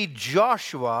 Take thee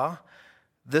Joshua,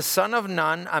 the son of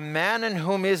Nun, a man in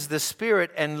whom is the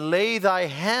Spirit, and lay thy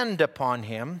hand upon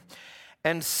him,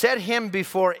 and set him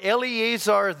before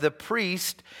Eleazar the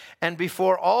priest, and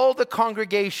before all the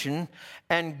congregation,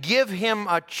 and give him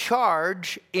a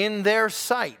charge in their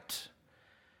sight.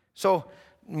 So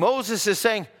Moses is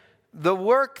saying, the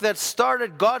work that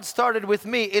God started with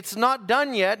me, it's not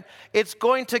done yet. It's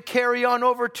going to carry on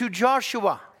over to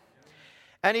Joshua.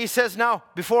 And he says now,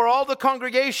 before all the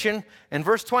congregation, in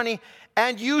verse 20,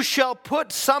 and you shall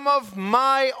put some of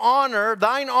my honor,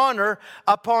 thine honor,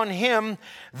 upon him,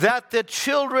 that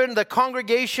the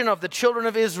congregation of the children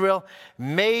of Israel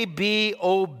may be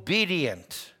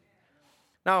obedient.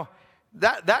 Now,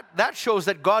 that shows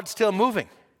that God's still moving.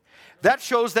 That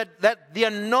shows that the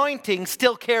anointing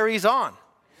still carries on.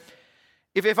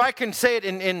 If I can say it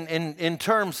in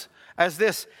terms as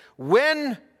this,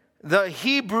 when the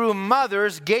Hebrew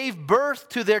mothers gave birth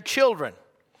to their children,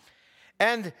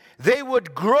 and they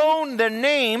would groan the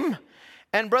name,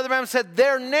 and Brother Branham said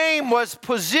their name was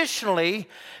positionally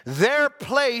their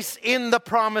place in the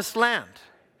promised land.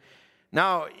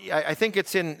 Now, I think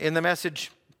it's in the message,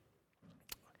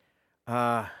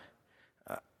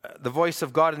 the voice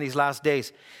of God in these last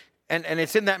days. And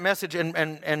it's in that message,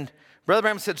 and Brother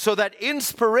Branham said, so that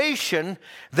inspiration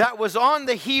that was on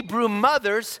the Hebrew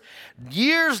mothers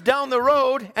years down the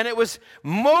road, and it was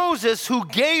Moses who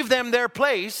gave them their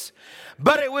place,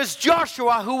 but it was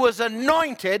Joshua who was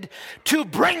anointed to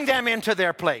bring them into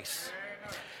their place.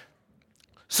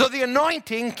 So the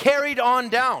anointing carried on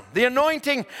down. The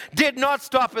anointing did not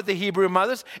stop at the Hebrew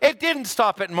mothers. It didn't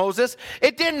stop at Moses.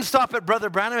 It didn't stop at Brother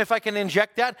Branham, if I can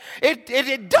inject that.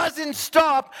 It doesn't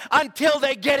stop until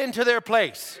they get into their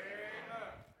place.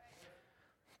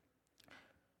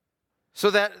 So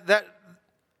that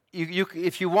you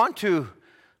if you want to,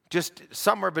 just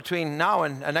somewhere between now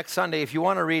and next Sunday, if you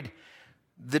want to read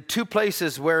the two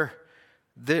places where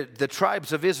the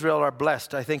tribes of Israel are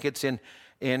blessed, I think it's in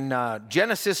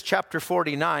Genesis chapter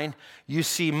 49, you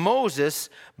see Moses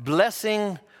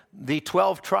blessing the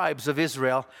 12 tribes of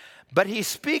Israel, but he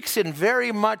speaks in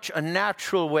very much a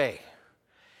natural way.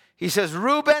 He says,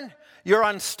 Reuben, you're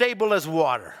unstable as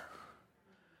water.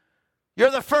 You're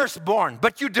the firstborn,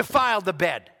 but you defiled the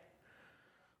bed.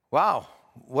 Wow,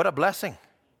 what a blessing.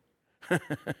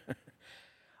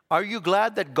 Are you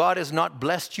glad that God has not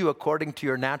blessed you according to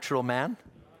your natural man?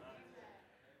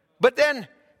 But then,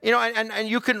 and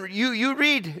you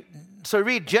read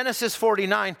Genesis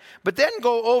 49, but then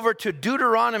go over to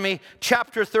Deuteronomy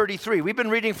chapter 33. We've been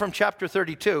reading from chapter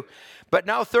 32, but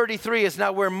now 33 is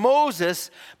now where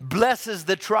Moses blesses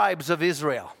the tribes of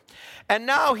Israel. And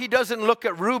now he doesn't look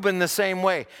at Reuben the same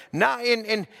way. Now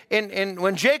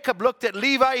when Jacob looked at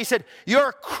Levi, he said,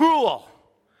 you're cruel.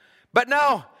 But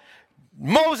now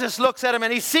Moses looks at him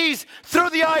and he sees through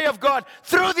the eye of God,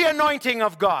 through the anointing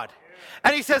of God.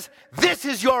 And he says, this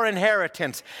is your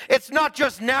inheritance. It's not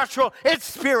just natural, it's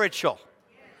spiritual.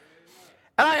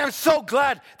 And I am so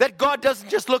glad that God doesn't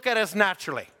just look at us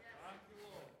naturally.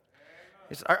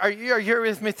 Are you here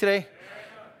with me today?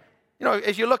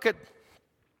 As you look at,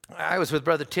 I was with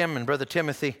Brother Tim and Brother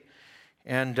Timothy,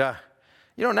 and,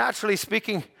 naturally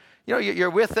speaking, you're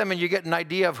with them and you get an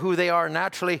idea of who they are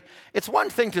naturally. It's one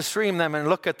thing to stream them and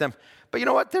look at them, but you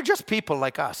know what? They're just people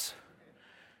like us.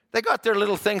 They got their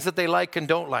little things that they like and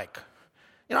don't like.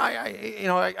 We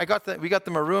got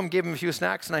them a room, gave them a few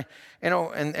snacks, and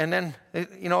then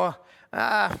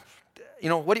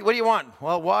what do you want?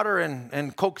 Well, water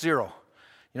and Coke Zero.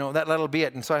 That'll be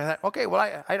it. And so I thought, okay,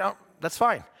 well, I don't. That's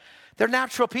fine. They're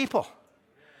natural people,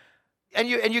 and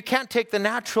you can't take the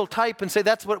natural type and say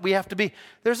that's what we have to be.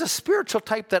 There's a spiritual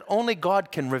type that only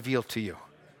God can reveal to you,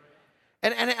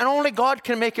 and only God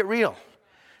can make it real.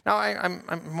 Now,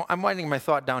 I'm winding my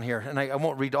thought down here, and I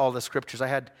won't read all the scriptures. I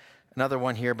had another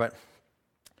one here, but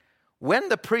when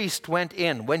the priest went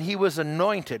in, when he was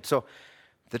anointed, so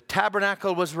the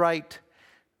tabernacle was right,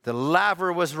 the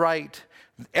laver was right,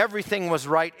 everything was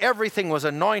right, everything was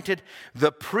anointed,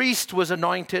 the priest was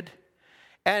anointed,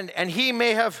 and he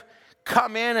may have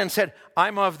come in and said,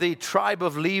 I'm of the tribe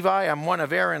of Levi, I'm one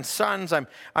of Aaron's sons,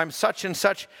 I'm such and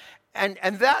such, and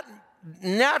that,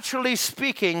 naturally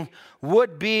speaking,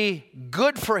 would be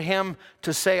good for him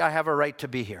to say, I have a right to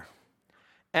be here.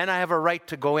 And I have a right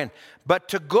to go in. But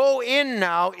to go in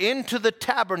now into the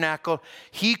tabernacle,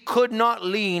 he could not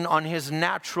lean on his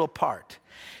natural part.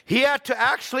 He had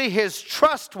to his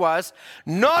trust was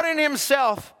not in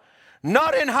himself,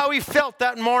 not in how he felt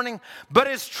that morning, but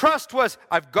his trust was,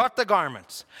 I've got the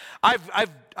garments.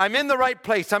 I'm in the right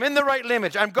place. I'm in the right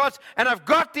lineage. I've got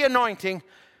the anointing.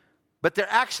 But there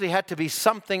actually had to be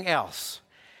something else.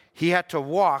 He had to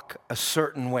walk a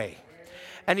certain way.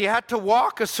 And he had to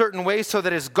walk a certain way so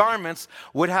that his garments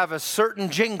would have a certain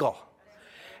jingle.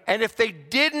 And if they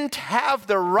didn't have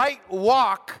the right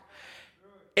walk,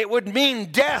 it would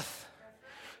mean death.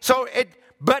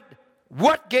 But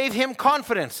what gave him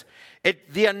confidence?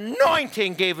 The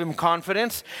anointing gave him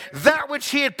confidence. That which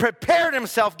he had prepared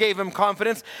himself gave him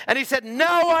confidence. And he said,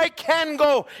 now I can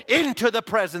go into the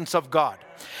presence of God.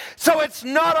 So it's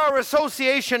not our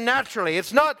association naturally.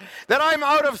 It's not that I'm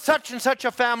out of such and such a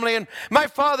family and my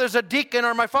father's a deacon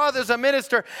or my father's a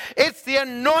minister. It's the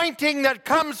anointing that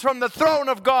comes from the throne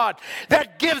of God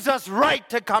that gives us right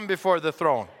to come before the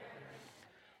throne.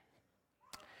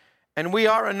 And we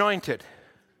are anointed.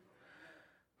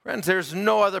 Friends, there's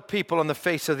no other people on the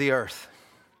face of the earth.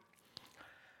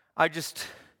 I just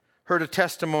heard a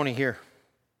testimony here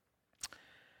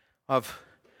of,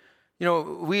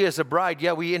 we as a bride,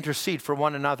 we intercede for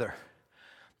one another.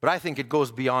 But I think it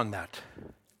goes beyond that.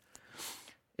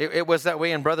 It was that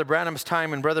way in Brother Branham's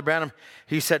time. And Brother Branham,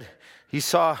 he said he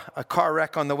saw a car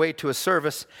wreck on the way to a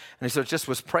service. And he said, just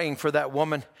was praying for that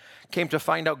woman. Came to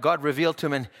find out God revealed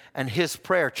to him, and his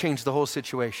prayer changed the whole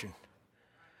situation.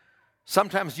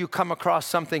 Sometimes you come across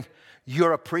something,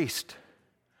 you're a priest.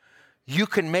 you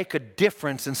can make a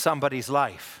difference in somebody's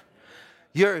life.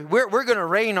 We're going to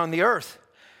reign on the earth.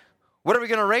 What are we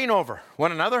going to reign over?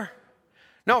 One another?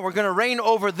 No, we're going to reign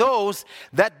over those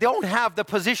that don't have the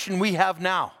position we have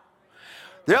now.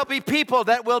 There'll be people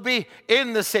that will be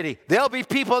in the city. There'll be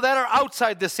people that are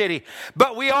outside the city.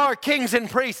 But we are kings and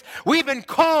priests. We've been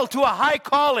called to a high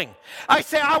calling. I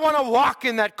say I want to walk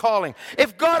in that calling.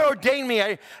 If God ordained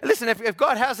me, listen, if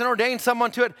God hasn't ordained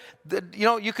someone to it,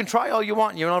 you can try all you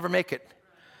want and you'll never make it.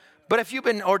 But if you've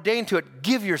been ordained to it,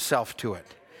 give yourself to it.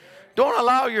 Don't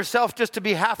allow yourself just to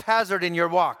be haphazard in your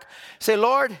walk. Say,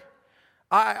 Lord,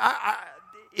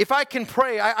 if I can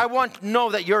pray, I want to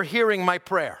know that you're hearing my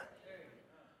prayer.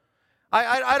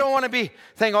 I don't want to be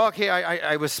thinking, okay,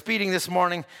 I was speeding this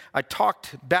morning. I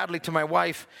talked badly to my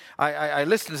wife. I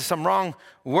listened to some wrong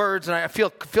words, and I feel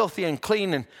filthy and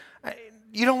clean. And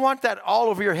you don't want that all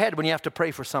over your head when you have to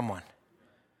pray for someone.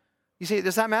 You say,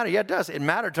 does that matter? Yeah, it does. It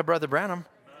mattered to Brother Branham.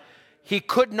 He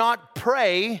could not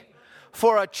pray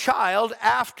for a child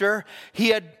after he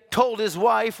had told his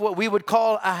wife what we would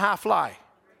call a half lie.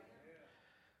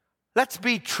 Let's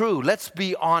be true. Let's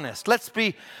be honest. Let's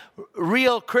be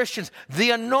real Christians.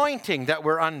 The anointing that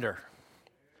we're under.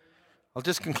 I'll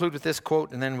just conclude with this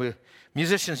quote, and then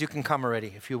musicians, you can come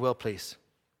already, if you will, please.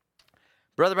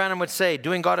 Brother Branham would say,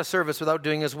 doing God a service without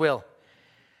doing his will.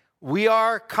 We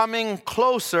are coming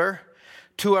closer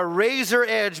to a razor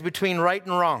edge between right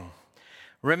and wrong.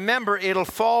 Remember, it'll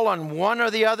fall on one or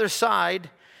the other side.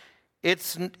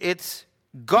 It's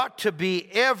got to be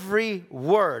every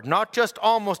word, not just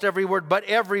almost every word, but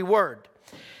every word.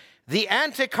 The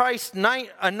Antichrist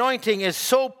anointing is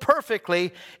so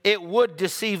perfectly, it would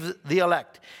deceive the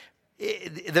elect,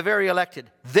 the very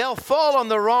elected. They'll fall on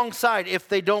the wrong side if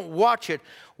they don't watch it.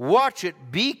 Watch it.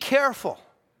 Be careful.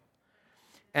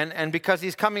 And because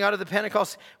he's coming out of the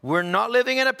Pentecost, we're not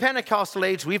living in a Pentecostal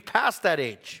age. We've passed that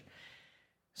age.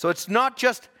 So it's not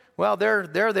just, well, they're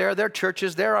there, they're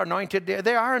churches, they're anointed.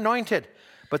 They are anointed,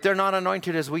 but they're not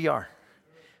anointed as we are.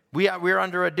 We're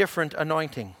under a different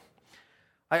anointing.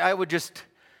 I would just,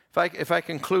 if I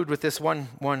conclude with this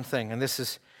one thing, and this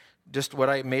is just what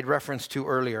I made reference to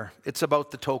earlier. It's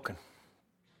about the token.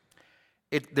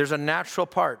 There's a natural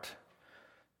part.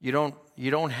 You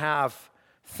don't have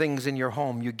things in your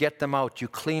home. You get them out. You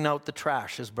clean out the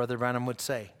trash, as Brother Branham would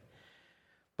say.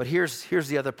 But here's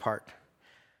the other part.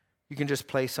 You can just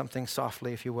play something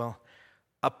softly, if you will.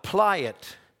 Apply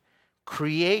it.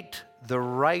 Create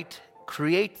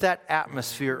that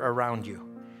atmosphere around you.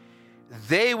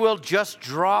 They will just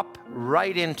drop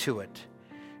right into it.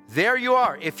 There you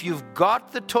are. If you've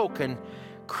got the token,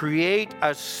 create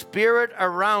a spirit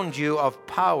around you of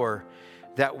power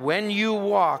that when you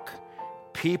walk,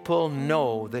 people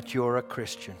know that you're a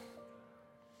Christian.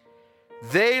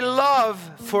 They love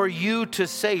for you to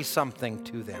say something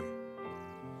to them.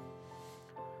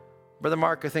 Brother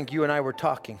Mark, I think you and I were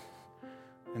talking,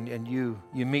 and you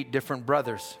meet different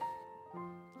brothers.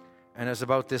 And it's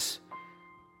about this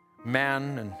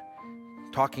man, and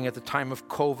talking at the time of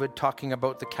COVID, talking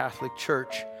about the Catholic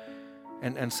Church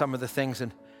and some of the things.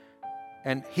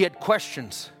 And he had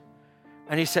questions.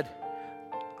 And he said,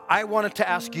 I wanted to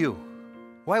ask you.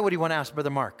 Why would he want to ask Brother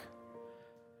Mark?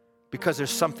 Because there's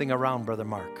something around Brother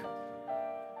Mark.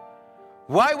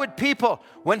 Why would people,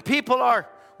 when people are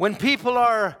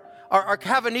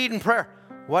have a need in prayer,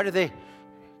 why do they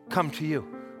come to you?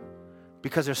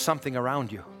 Because there's something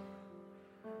around you.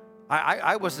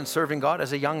 I wasn't serving God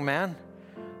as a young man.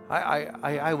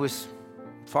 I was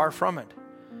far from it.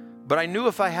 But I knew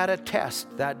if I had a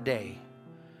test that day,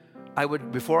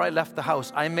 before I left the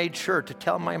house, I made sure to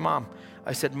tell my mom.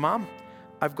 I said, Mom,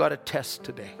 I've got a test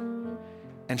today.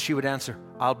 And she would answer,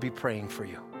 I'll be praying for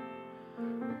you.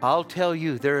 I'll tell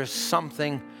you, there is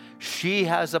something. She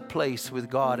has a place with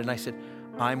God. And I said,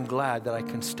 I'm glad that I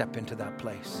can step into that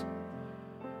place.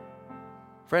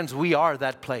 Friends, we are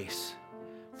that place.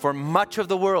 For much of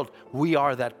the world, we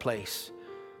are that place.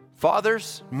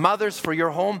 Fathers, mothers, for your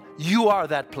home, you are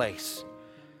that place.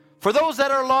 For those that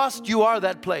are lost, you are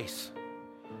that place.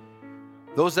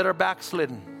 Those that are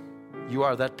backslidden, you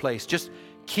are that place. Just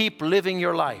keep living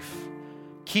your life.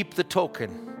 Keep the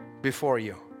token before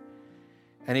you.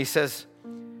 And he says,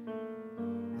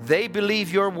 they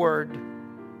believe your word,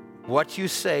 what you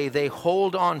say, they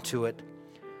hold on to it,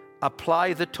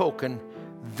 apply the token,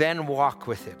 then walk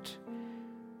with it.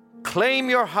 Claim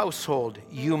your household.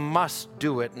 You must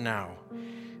do it now.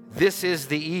 This is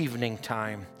the evening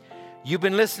time. You've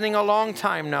been listening a long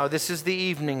time now. This is the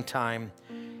evening time.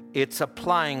 It's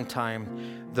applying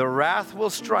time. The wrath will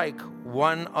strike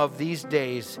one of these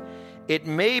days. It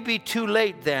may be too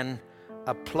late then.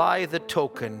 Apply the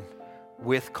token.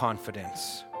 with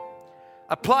confidence.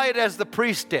 Apply it as the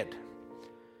priest did.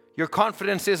 Your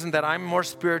confidence isn't that I'm more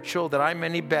spiritual, that I'm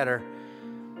any better,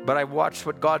 but I watched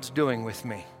what God's doing with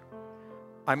me.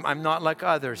 I'm not like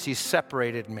others. He's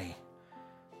separated me.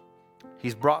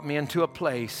 He's brought me into a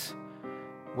place.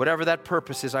 Whatever that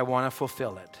purpose is, I want to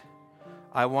fulfill it.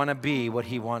 I want to be what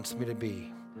He wants me to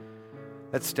be.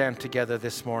 Let's stand together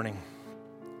this morning.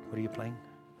 What are you playing?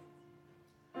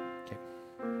 Okay.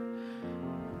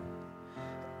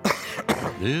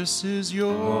 This is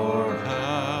your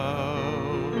house,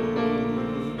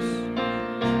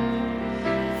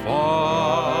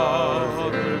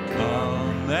 Father,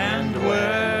 come and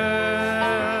dwell.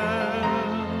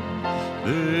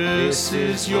 This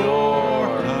is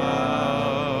your house.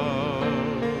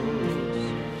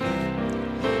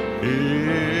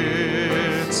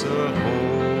 It's a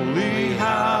holy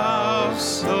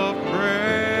house of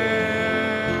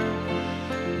prayer,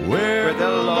 where the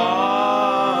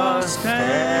lost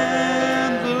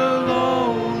and the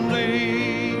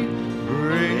lonely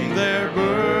bring their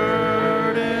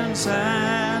burdens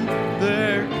and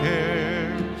their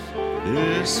cares.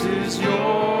 This is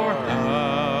your house.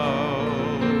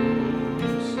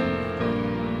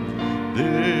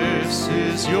 This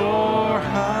is your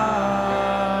house.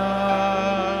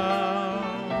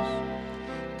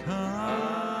 Come